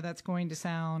 I know that's going to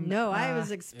sound... No, I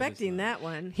was expecting that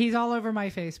one. He's all over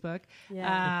my Facebook.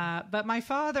 Yeah. But my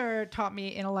father taught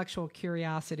me intellectual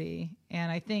curiosity.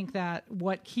 And I think that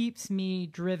what keeps me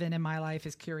driven in my life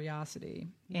is curiosity.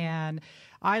 And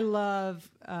I'm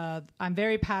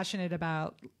very passionate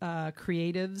about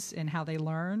creatives and how they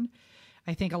learn.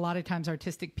 I think a lot of times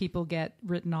artistic people get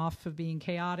written off of being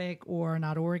chaotic or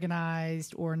not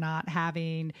organized or not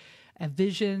having a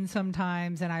vision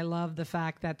sometimes. And I love the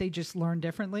fact that they just learn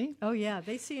differently. Oh, yeah.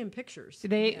 They see in pictures.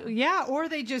 Or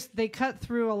they cut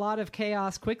through a lot of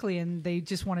chaos quickly and they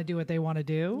just want to do what they want to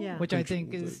do, which I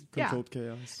think is controlled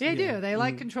chaos. They do. They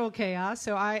like controlled chaos.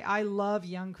 So I love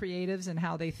young creatives and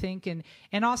how they think.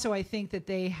 And also I think that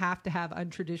they have to have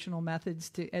untraditional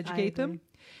methods to educate them.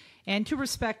 And to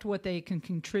respect what they can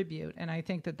contribute. And I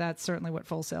think that that's certainly what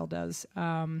Full Sail does.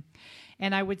 And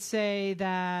I would say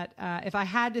that if I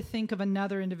had to think of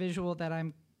another individual that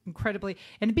I'm incredibly...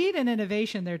 And being an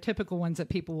innovation, they're typical ones that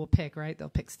people will pick, right? They'll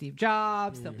pick Steve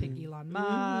Jobs. They'll pick Elon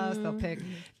Musk. They'll pick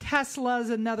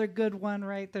Tesla's another good one,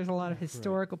 right? There's a lot of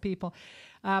historical people.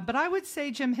 But I would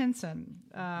say Jim Henson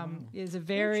is a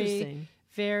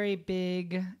very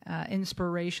big,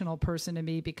 inspirational person to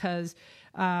me because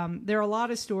there are a lot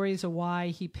of stories of why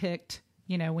he picked,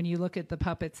 you know, when you look at the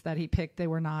puppets that he picked, they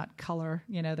were not color,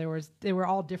 you know, they were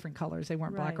all different colors. They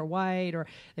weren't black or white, or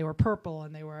they were purple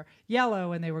and they were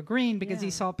yellow and they were green because he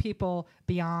saw people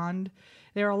beyond.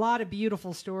 There are a lot of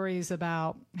beautiful stories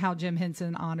about how Jim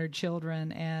Henson honored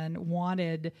children and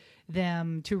wanted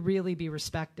them to really be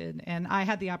respected. And I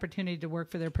had the opportunity to work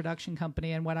for their production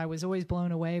company, and what I was always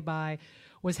blown away by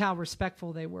was how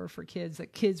respectful they were for kids,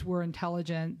 that kids were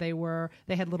intelligent. They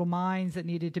had little minds that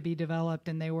needed to be developed,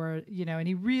 and they were, you know, and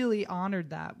he really honored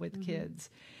that with kids.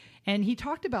 And he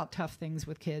talked about tough things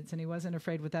with kids, and he wasn't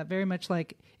afraid with that. Very much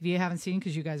like, if you haven't seen,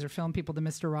 because you guys are film people, the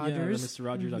Mr. Rogers, the Mr.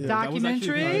 Rogers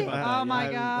documentary. Oh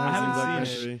my God.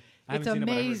 It's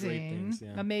amazing.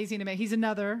 Amazing. He's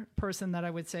another person that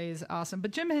I would say is awesome. But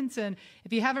Jim Henson,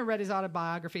 if you haven't read his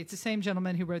autobiography, it's the same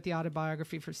gentleman who wrote the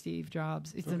autobiography for Steve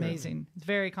Jobs. It's amazing. It's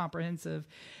very comprehensive.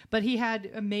 But he had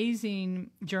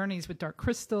amazing journeys with Dark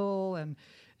Crystal and,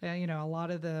 you know, a lot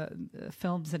of the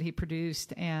films that he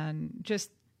produced, and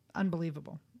just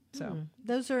unbelievable. So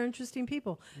those are interesting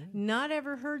people. Not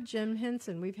ever heard Jim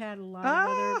Henson. We've had a lot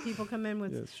of other people come in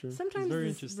with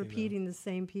sometimes it's repeating the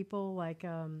same people, like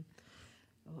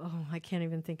I can't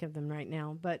even think of them right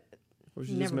now, but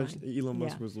she just mentioned Elon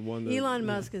Musk was the one that Elon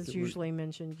Musk is usually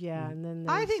mentioned, and then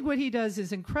I think what he does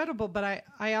is incredible, but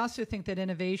I also think that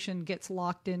innovation gets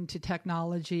locked into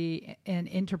technology and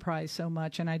enterprise so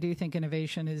much, and I do think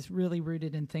innovation is really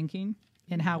rooted in thinking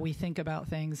and how we think about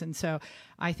things. And so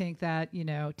I think that, you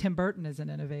know, Tim Burton is an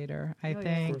innovator. I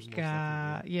think,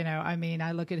 you know, I mean,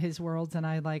 I look at his worlds and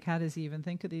I like, how does he even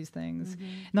think of these things?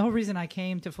 And the whole reason I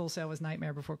came to Full Sail was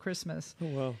Nightmare Before Christmas. Oh,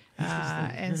 wow.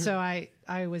 And so I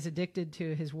was addicted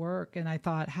to his work, and I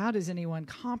thought, how does anyone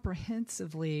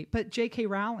comprehensively, but J.K.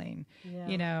 Rowling,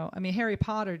 you know, I mean, Harry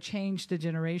Potter changed a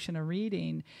generation of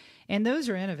reading. And those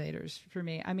are innovators for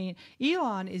me. I mean,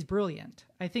 Elon is brilliant.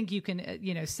 I think you can,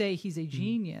 you know, say he's a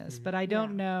genius, but I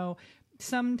don't know.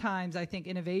 Sometimes I think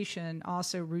innovation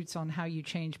also roots on how you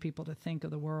change people to think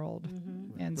of the world.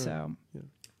 And so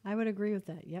I would agree with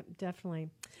that. Yep, definitely.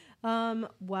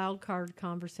 Wild card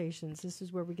conversations. This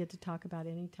is where we get to talk about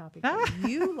any topic that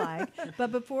you like.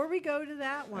 But before we go to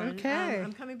that one,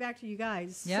 I'm coming back to you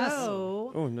guys. Yes.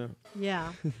 So, oh no.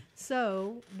 Yeah.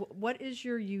 So, what is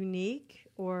your unique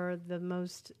or the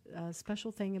most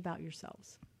special thing about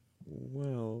yourselves?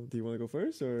 Well, do you want to go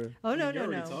first, or? Oh no. I'm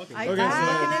I'm looking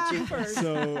at you first.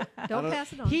 So don't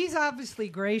pass it on. He's obviously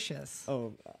gracious.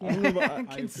 Oh, I don't know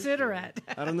about, considerate.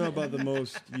 I don't know about the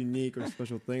most unique or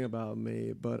special thing about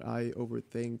me, but I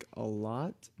overthink a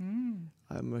lot.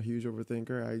 I'm a huge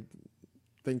overthinker. I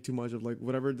think too much of like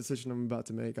whatever decision I'm about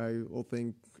to make. I will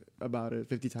think about it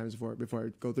 50 times before I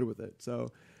go through with it.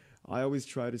 So I always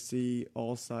try to see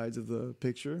all sides of the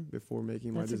picture before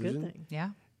making my decision. That's a good thing. Yeah.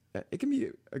 it can be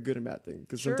a good and bad thing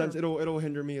because Sure. sometimes it'll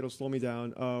hinder me, it'll slow me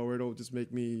down, or it'll just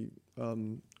make me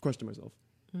question myself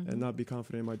and not be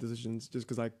confident in my decisions just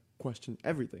because I question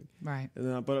everything. Right. And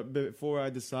then, but before I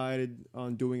decide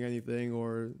on doing anything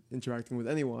or interacting with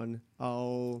anyone,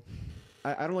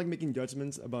 I don't like making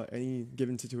judgments about any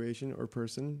given situation or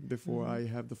person before I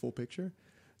have the full picture.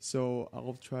 So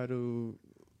I'll try to,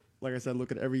 like I said,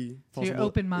 look at every So possible, you're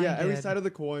open-minded. yeah, every side of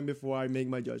the coin before I make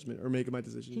my judgment or make my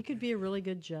decision. He could be a really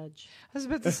good judge. I was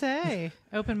about to say,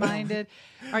 open-minded.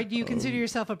 Do you consider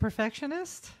yourself a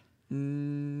perfectionist?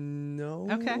 No.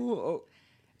 Okay. Oh,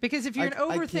 Because if you're an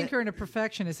I overthinker can't- and a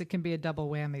perfectionist, it can be a double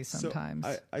whammy sometimes.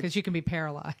 Because you can be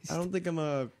paralyzed. I don't think I'm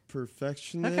a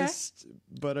perfectionist,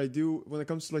 but I do, when it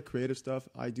comes to like creative stuff,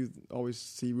 I do always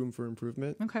see room for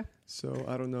improvement. Okay. So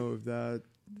I don't know if that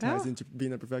ties Oh. into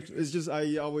being a perfectionist. It's just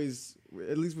I always,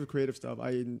 at least with creative stuff,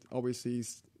 I always see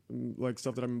like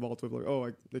stuff that I'm involved with, like,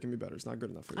 oh, they can be better. It's not good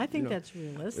enough. I think that's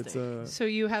realistic. It's So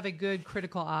you have a good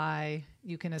critical eye.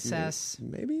 You can assess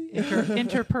maybe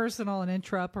interpersonal and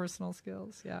intrapersonal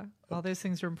skills. Yeah. All those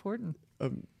things are important.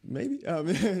 maybe.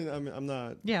 I'm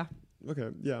not. Yeah. Okay.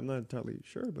 Yeah, I'm not entirely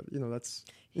sure, but that's.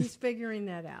 He's figuring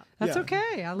that out. That's Yeah.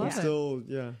 okay. I love I'm it. still,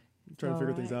 trying to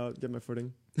figure things Alright. out, get my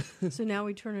footing. So now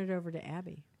we turn it over to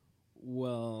Abby.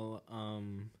 Well,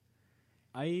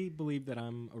 I believe that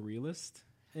I'm a realist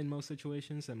in most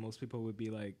situations, and most people would be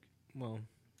like, well,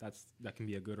 that can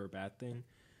be a good or bad thing.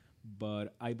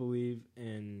 But I believe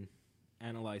in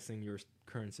analyzing your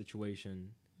current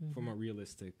situation from a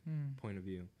realistic point of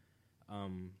view.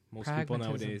 Most people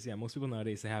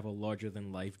nowadays, they have a larger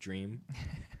than life dream,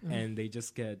 and they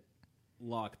just get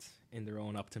locked in their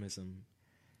own optimism.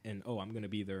 And I'm going to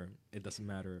be there. It doesn't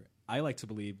matter. I like to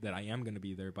believe that I am going to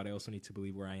be there, but I also need to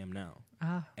believe where I am now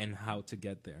and how to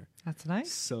get there. That's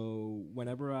nice. So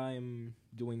whenever I'm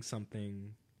doing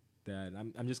something that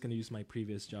I'm just going to use my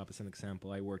previous job as an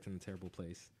example. I worked in a terrible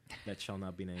place that shall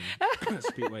not be named,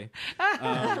 Speedway.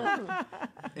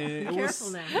 It Careful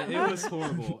was, now. It was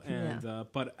horrible, and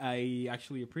but I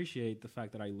actually appreciate the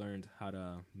fact that I learned how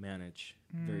to manage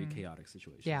very chaotic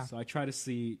situations. Yeah. So I try to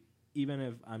see, even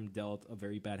if I'm dealt a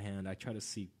very bad hand, I try to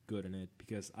see good in it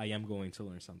because I am going to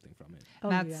learn something from it. Oh,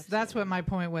 That's what my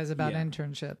point was about Yeah.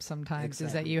 internships sometimes,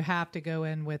 is that Exactly. you have to go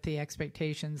in with the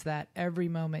expectations that every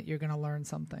moment you're going to learn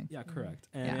something. Yeah, correct.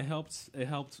 And Yeah. it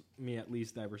helped me at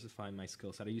least diversify my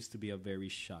skill set. I used to be a very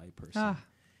shy person.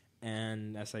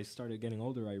 And as I started getting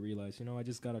older, I realized, I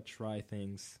just got to try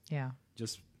things Yeah.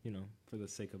 just, for the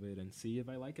sake of it and see if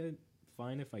I like it.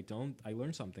 Fine. If I don't, I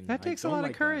learn something. That I takes a don't lot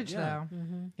like of courage, that. Yeah.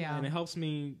 Mm-hmm. Yeah. And it helps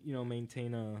me,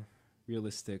 maintain a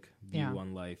realistic view Yeah.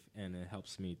 on life, and it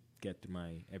helps me get through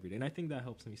my everyday. And I think that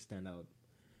helps me stand out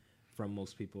from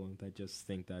most people that just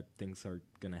think that things are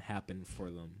going to happen for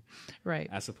them, Right.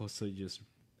 as opposed to just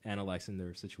analyzing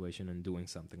their situation and doing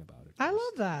something about it. I first.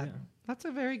 love that. Yeah. That's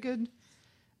a very good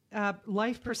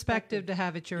life perspective to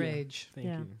have at your Yeah. age. Thank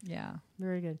Yeah. you. Yeah.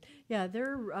 Very good. Yeah,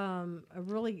 they're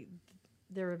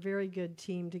a very good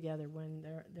team together when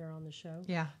they're on the show.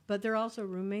 Yeah. But they're also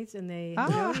roommates, and they Ah.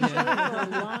 know each other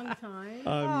for a long time.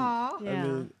 Aw. Yeah. I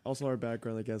mean, also our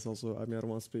background, I guess. Also, I don't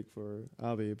want to speak for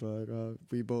Avi, but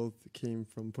we both came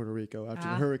from Puerto Rico after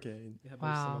the hurricane. You have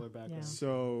Wow. very similar backgrounds.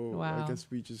 So Wow. I guess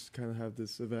we just kind of have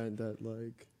this event that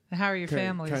like How are your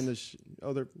families? kind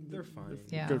of They're fine.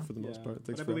 Yeah. good for the most Yeah. part. But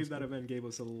Thanks I for believe that asking. event gave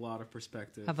us a lot of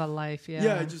perspective. Of a life, yeah.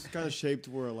 Yeah, it just kind of shaped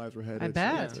where our lives were headed. I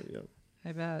bet. So, yeah.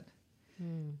 I bet.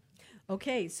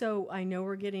 Okay, so I know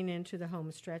we're getting into the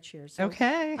home stretch here. So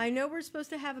Okay. I know we're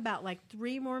supposed to have about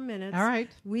 3 more minutes. All right.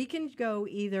 We can go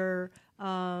either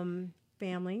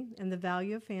family and the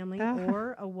value of family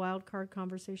or a wild card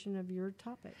conversation of your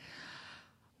topic.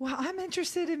 Well, I'm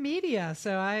interested in media,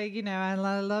 so I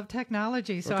love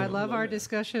technology, so Okay. I love Love our it.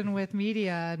 discussion with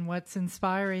media and what's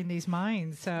inspiring these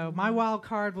minds. So my wild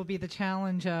card will be the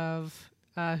challenge of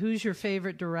who's your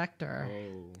favorite director?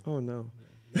 Oh no.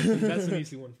 That's an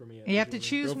easy one for me. You have to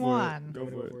choose Go for one. it. Go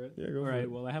Want me to for it. Yeah, All go for right. it.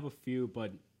 Well, I have a few,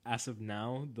 but as of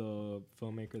now, the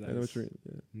filmmaker that I know is what you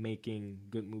mean. making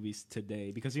good movies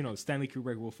today, because Stanley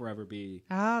Kubrick will forever be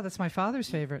That's my father's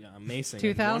favorite. amazing.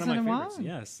 2001? And one of my favorites.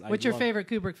 Yes. What's your favorite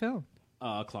Kubrick film?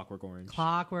 Clockwork Orange.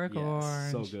 Clockwork Yes,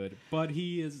 Orange. so good. But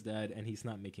he is dead, and he's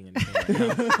not making anything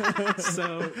right now.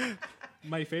 So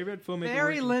My favorite filmmaker.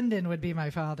 Barry Lyndon would be my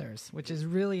father's, which is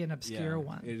really an obscure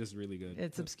one. It is really good.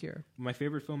 It's obscure. My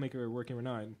favorite filmmaker working right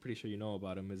now, I'm pretty sure you know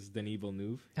about him, is Denis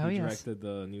Villeneuve. Oh, he yes. directed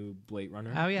the new Blade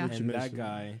Runner. Oh, yeah. And that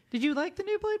guy, Did you like the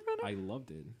new Blade Runner? I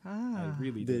loved it. Ah. I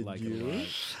really did like it a lot.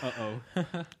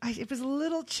 Uh-oh. It was a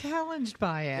little challenged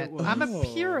by it. It was. I'm a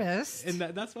purist. And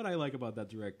that's what I like about that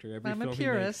director. Every I'm film a he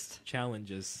purist. makes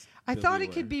challenges. I the thought it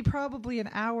viewer. could be probably an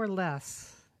hour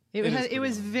less. It is was pretty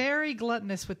long. very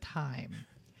gluttonous with time.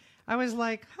 I was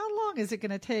like, how long is it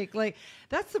going to take? Like,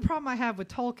 that's the problem I have with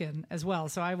Tolkien as well.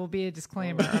 So I will be a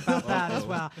disclaimer about that as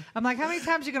well. I'm like, how many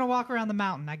times are you going to walk around the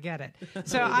mountain? I get it.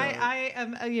 So I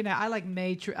am, I like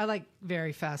I like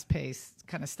very fast paced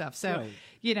kind of stuff. So,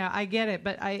 Right. I get it.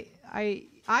 But I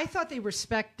thought they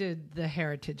respected the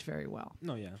heritage very well.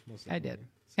 No, yeah. Most I definitely. did.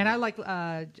 And I like,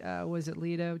 was it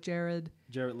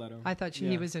Jared Leto. I thought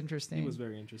he was interesting. He was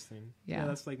very interesting. Yeah.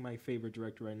 That's like my favorite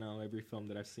director right now. Every film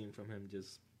that I've seen from him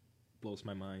just blows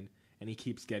my mind. And he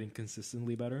keeps getting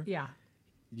consistently better. Yeah.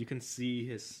 You can see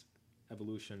his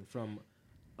evolution from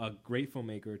a great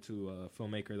filmmaker to a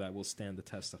filmmaker that will stand the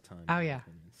test of time. Oh, in my yeah.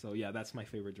 opinion. So, yeah, that's my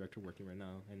favorite director working right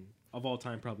now. And of all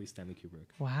time, probably Stanley Kubrick.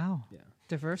 Wow. Yeah.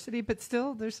 Diversity, but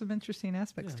still there's some interesting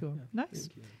aspects to him. Yeah. Nice.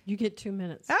 Thank you. You get 2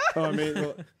 minutes. Oh, I mean,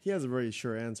 well, he has a very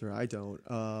sure answer. I don't.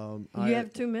 You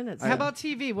have 2 minutes. How about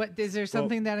TV? What is there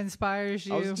something that inspires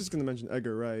you? I was just going to mention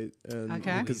Edgar Wright, and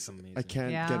Okay. because He's amazing. I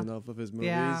can't Yeah. get enough of his movies,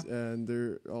 Yeah. and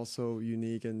they're also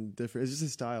unique and different. It's just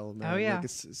his style, man. Oh, yeah. Like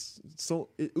it's so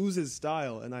it oozes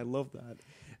style, and I love that.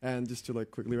 And just to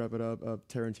like quickly wrap it up,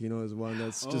 Tarantino is one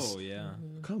that's just yeah.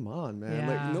 come on, man. Yeah.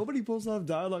 Like nobody pulls off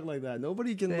dialogue like that.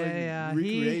 Nobody can Yeah,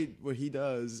 recreate what he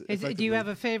does. Do you have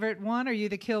a favorite one? Are you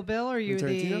the Kill Bill or are you the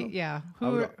Tarantino? yeah?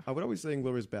 I would always say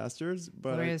Inglourious Bastards,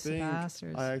 but Glorious I think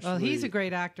Bastards. I actually Well, he's a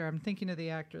great actor. I'm thinking of the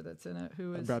actor that's in it.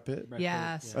 Who is? Brad Pitt. Brad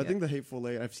Yes. Pitt, I think the Hateful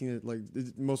Eight. I've seen it like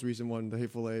the most recent one, the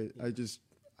Hateful Eight. I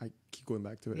keep going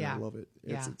back to it. Yeah. And I love it.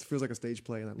 Yeah. It feels like a stage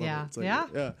play, and I love Yeah. it. It's like, Yeah.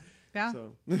 yeah. Yeah.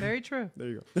 So Very true. there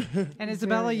you go. And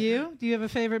Isabella, good. you? Do you have a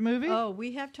favorite movie? Oh,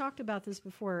 we have talked about this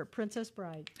before. Princess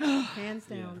Bride. Hands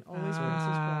down. Always Princess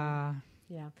Bride.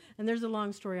 Yeah. And there's a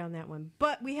long story on that one.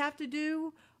 But we have to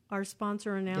do our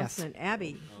sponsor announcement.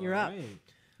 Abby, you're All up. right.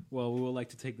 Well, we would like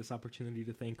to take this opportunity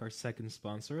to thank our second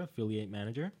sponsor, Affiliate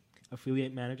Manager.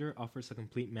 Affiliate Manager offers a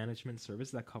complete management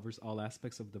service that covers all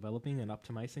aspects of developing and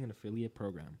optimizing an affiliate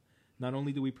program. Not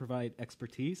only do we provide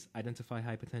expertise, identify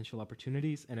high potential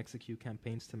opportunities, and execute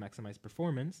campaigns to maximize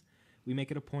performance, we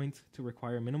make it a point to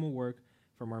require minimal work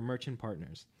from our merchant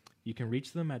partners. You can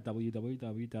reach them at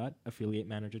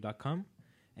www.affiliatemanager.com.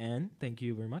 And thank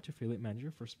you very much, Affiliate Manager,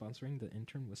 for sponsoring the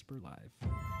Intern Whisper Live.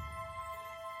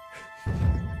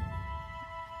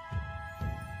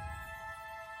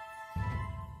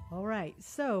 All right,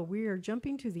 so we are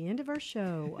jumping to the end of our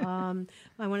show.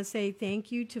 I want to say thank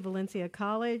you to Valencia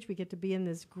College. We get to be in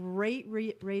this great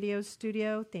radio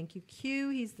studio. Thank you, Q.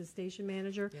 He's the station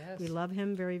manager. Yes. We love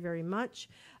him very, very much.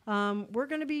 We're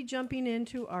going to be jumping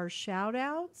into our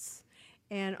shout-outs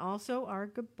and also our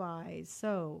goodbyes.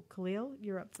 So, Khalil,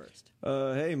 you're up first.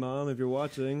 Hey, Mom, if you're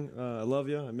watching, I love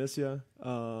you. I miss you.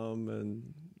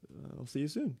 And I'll see you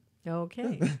soon.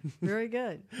 Okay, very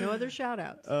good. No other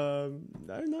shout-outs.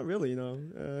 Not really, I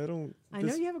don't. I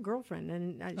know you have a girlfriend,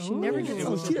 and she Ooh. never It gets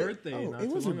was over her it. birthday. not It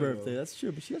too was her long ago. birthday. That's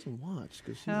true, but she doesn't watch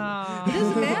because she's. It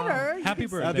doesn't matter. You Happy can-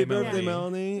 birthday, Happy birthday,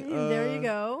 Melanie. Melanie. There you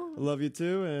go. I love you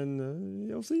too,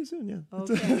 and I'll see you soon. Yeah.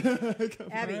 Okay.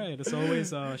 Abby. All right. As always,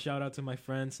 shout out to my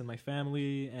friends and my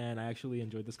family, and I actually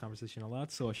enjoyed this conversation a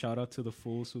lot. So a shout out to the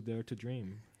fools who dare to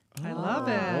dream. I love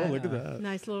Oh, it. look at that.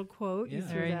 Nice little quote. You Yeah.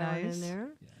 threw Very that nice. in there.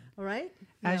 Yeah. All right.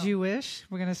 As Now, you wish.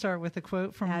 We're going to start with a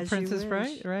quote from as Princess you Bride,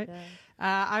 wish. right?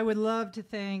 Yeah. I would love to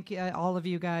thank all of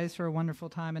you guys for a wonderful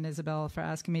time, and Isabella for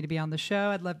asking me to be on the show.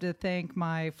 I'd love to thank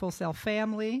my Full Sail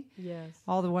family, Yes.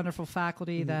 all the wonderful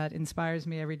faculty that inspires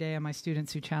me every day, and my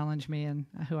students who challenge me and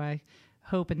who I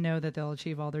hope and know that they'll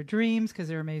achieve all their dreams because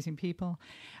they're amazing people.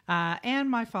 And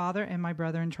my father and my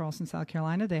brother in Charleston, South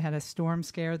Carolina. They had a storm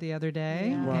scare the other day,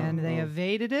 Yeah. Wow. and they Wow.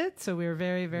 evaded it. So we were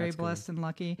very, very That's good. blessed and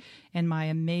lucky. And my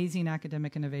amazing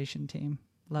academic innovation team.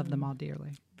 Love them all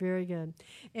dearly. Very good.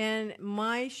 And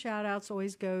my shout outs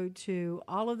always go to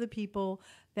all of the people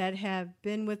that have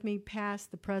been with me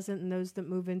past, the present, and those that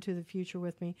move into the future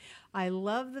with me. I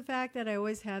love the fact that I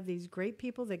always have these great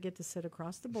people that get to sit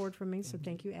across the board from me. So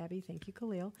thank you, Abby. Thank you,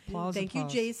 Khalil. Applause, Thank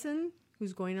applause. you, Jason,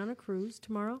 who's going on a cruise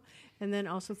tomorrow. And then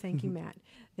also thank you, Matt.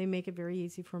 They make it very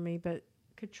easy for me. But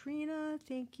Katrina,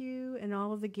 thank you, and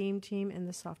all of the game team and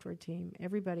the software team,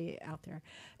 everybody out there.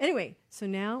 Anyway, so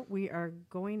now we are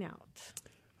going out.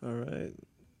 All right.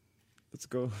 Let's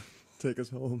go. Take us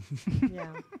home.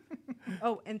 Yeah.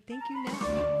 Oh, and thank you,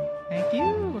 Nell. Thank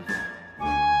you.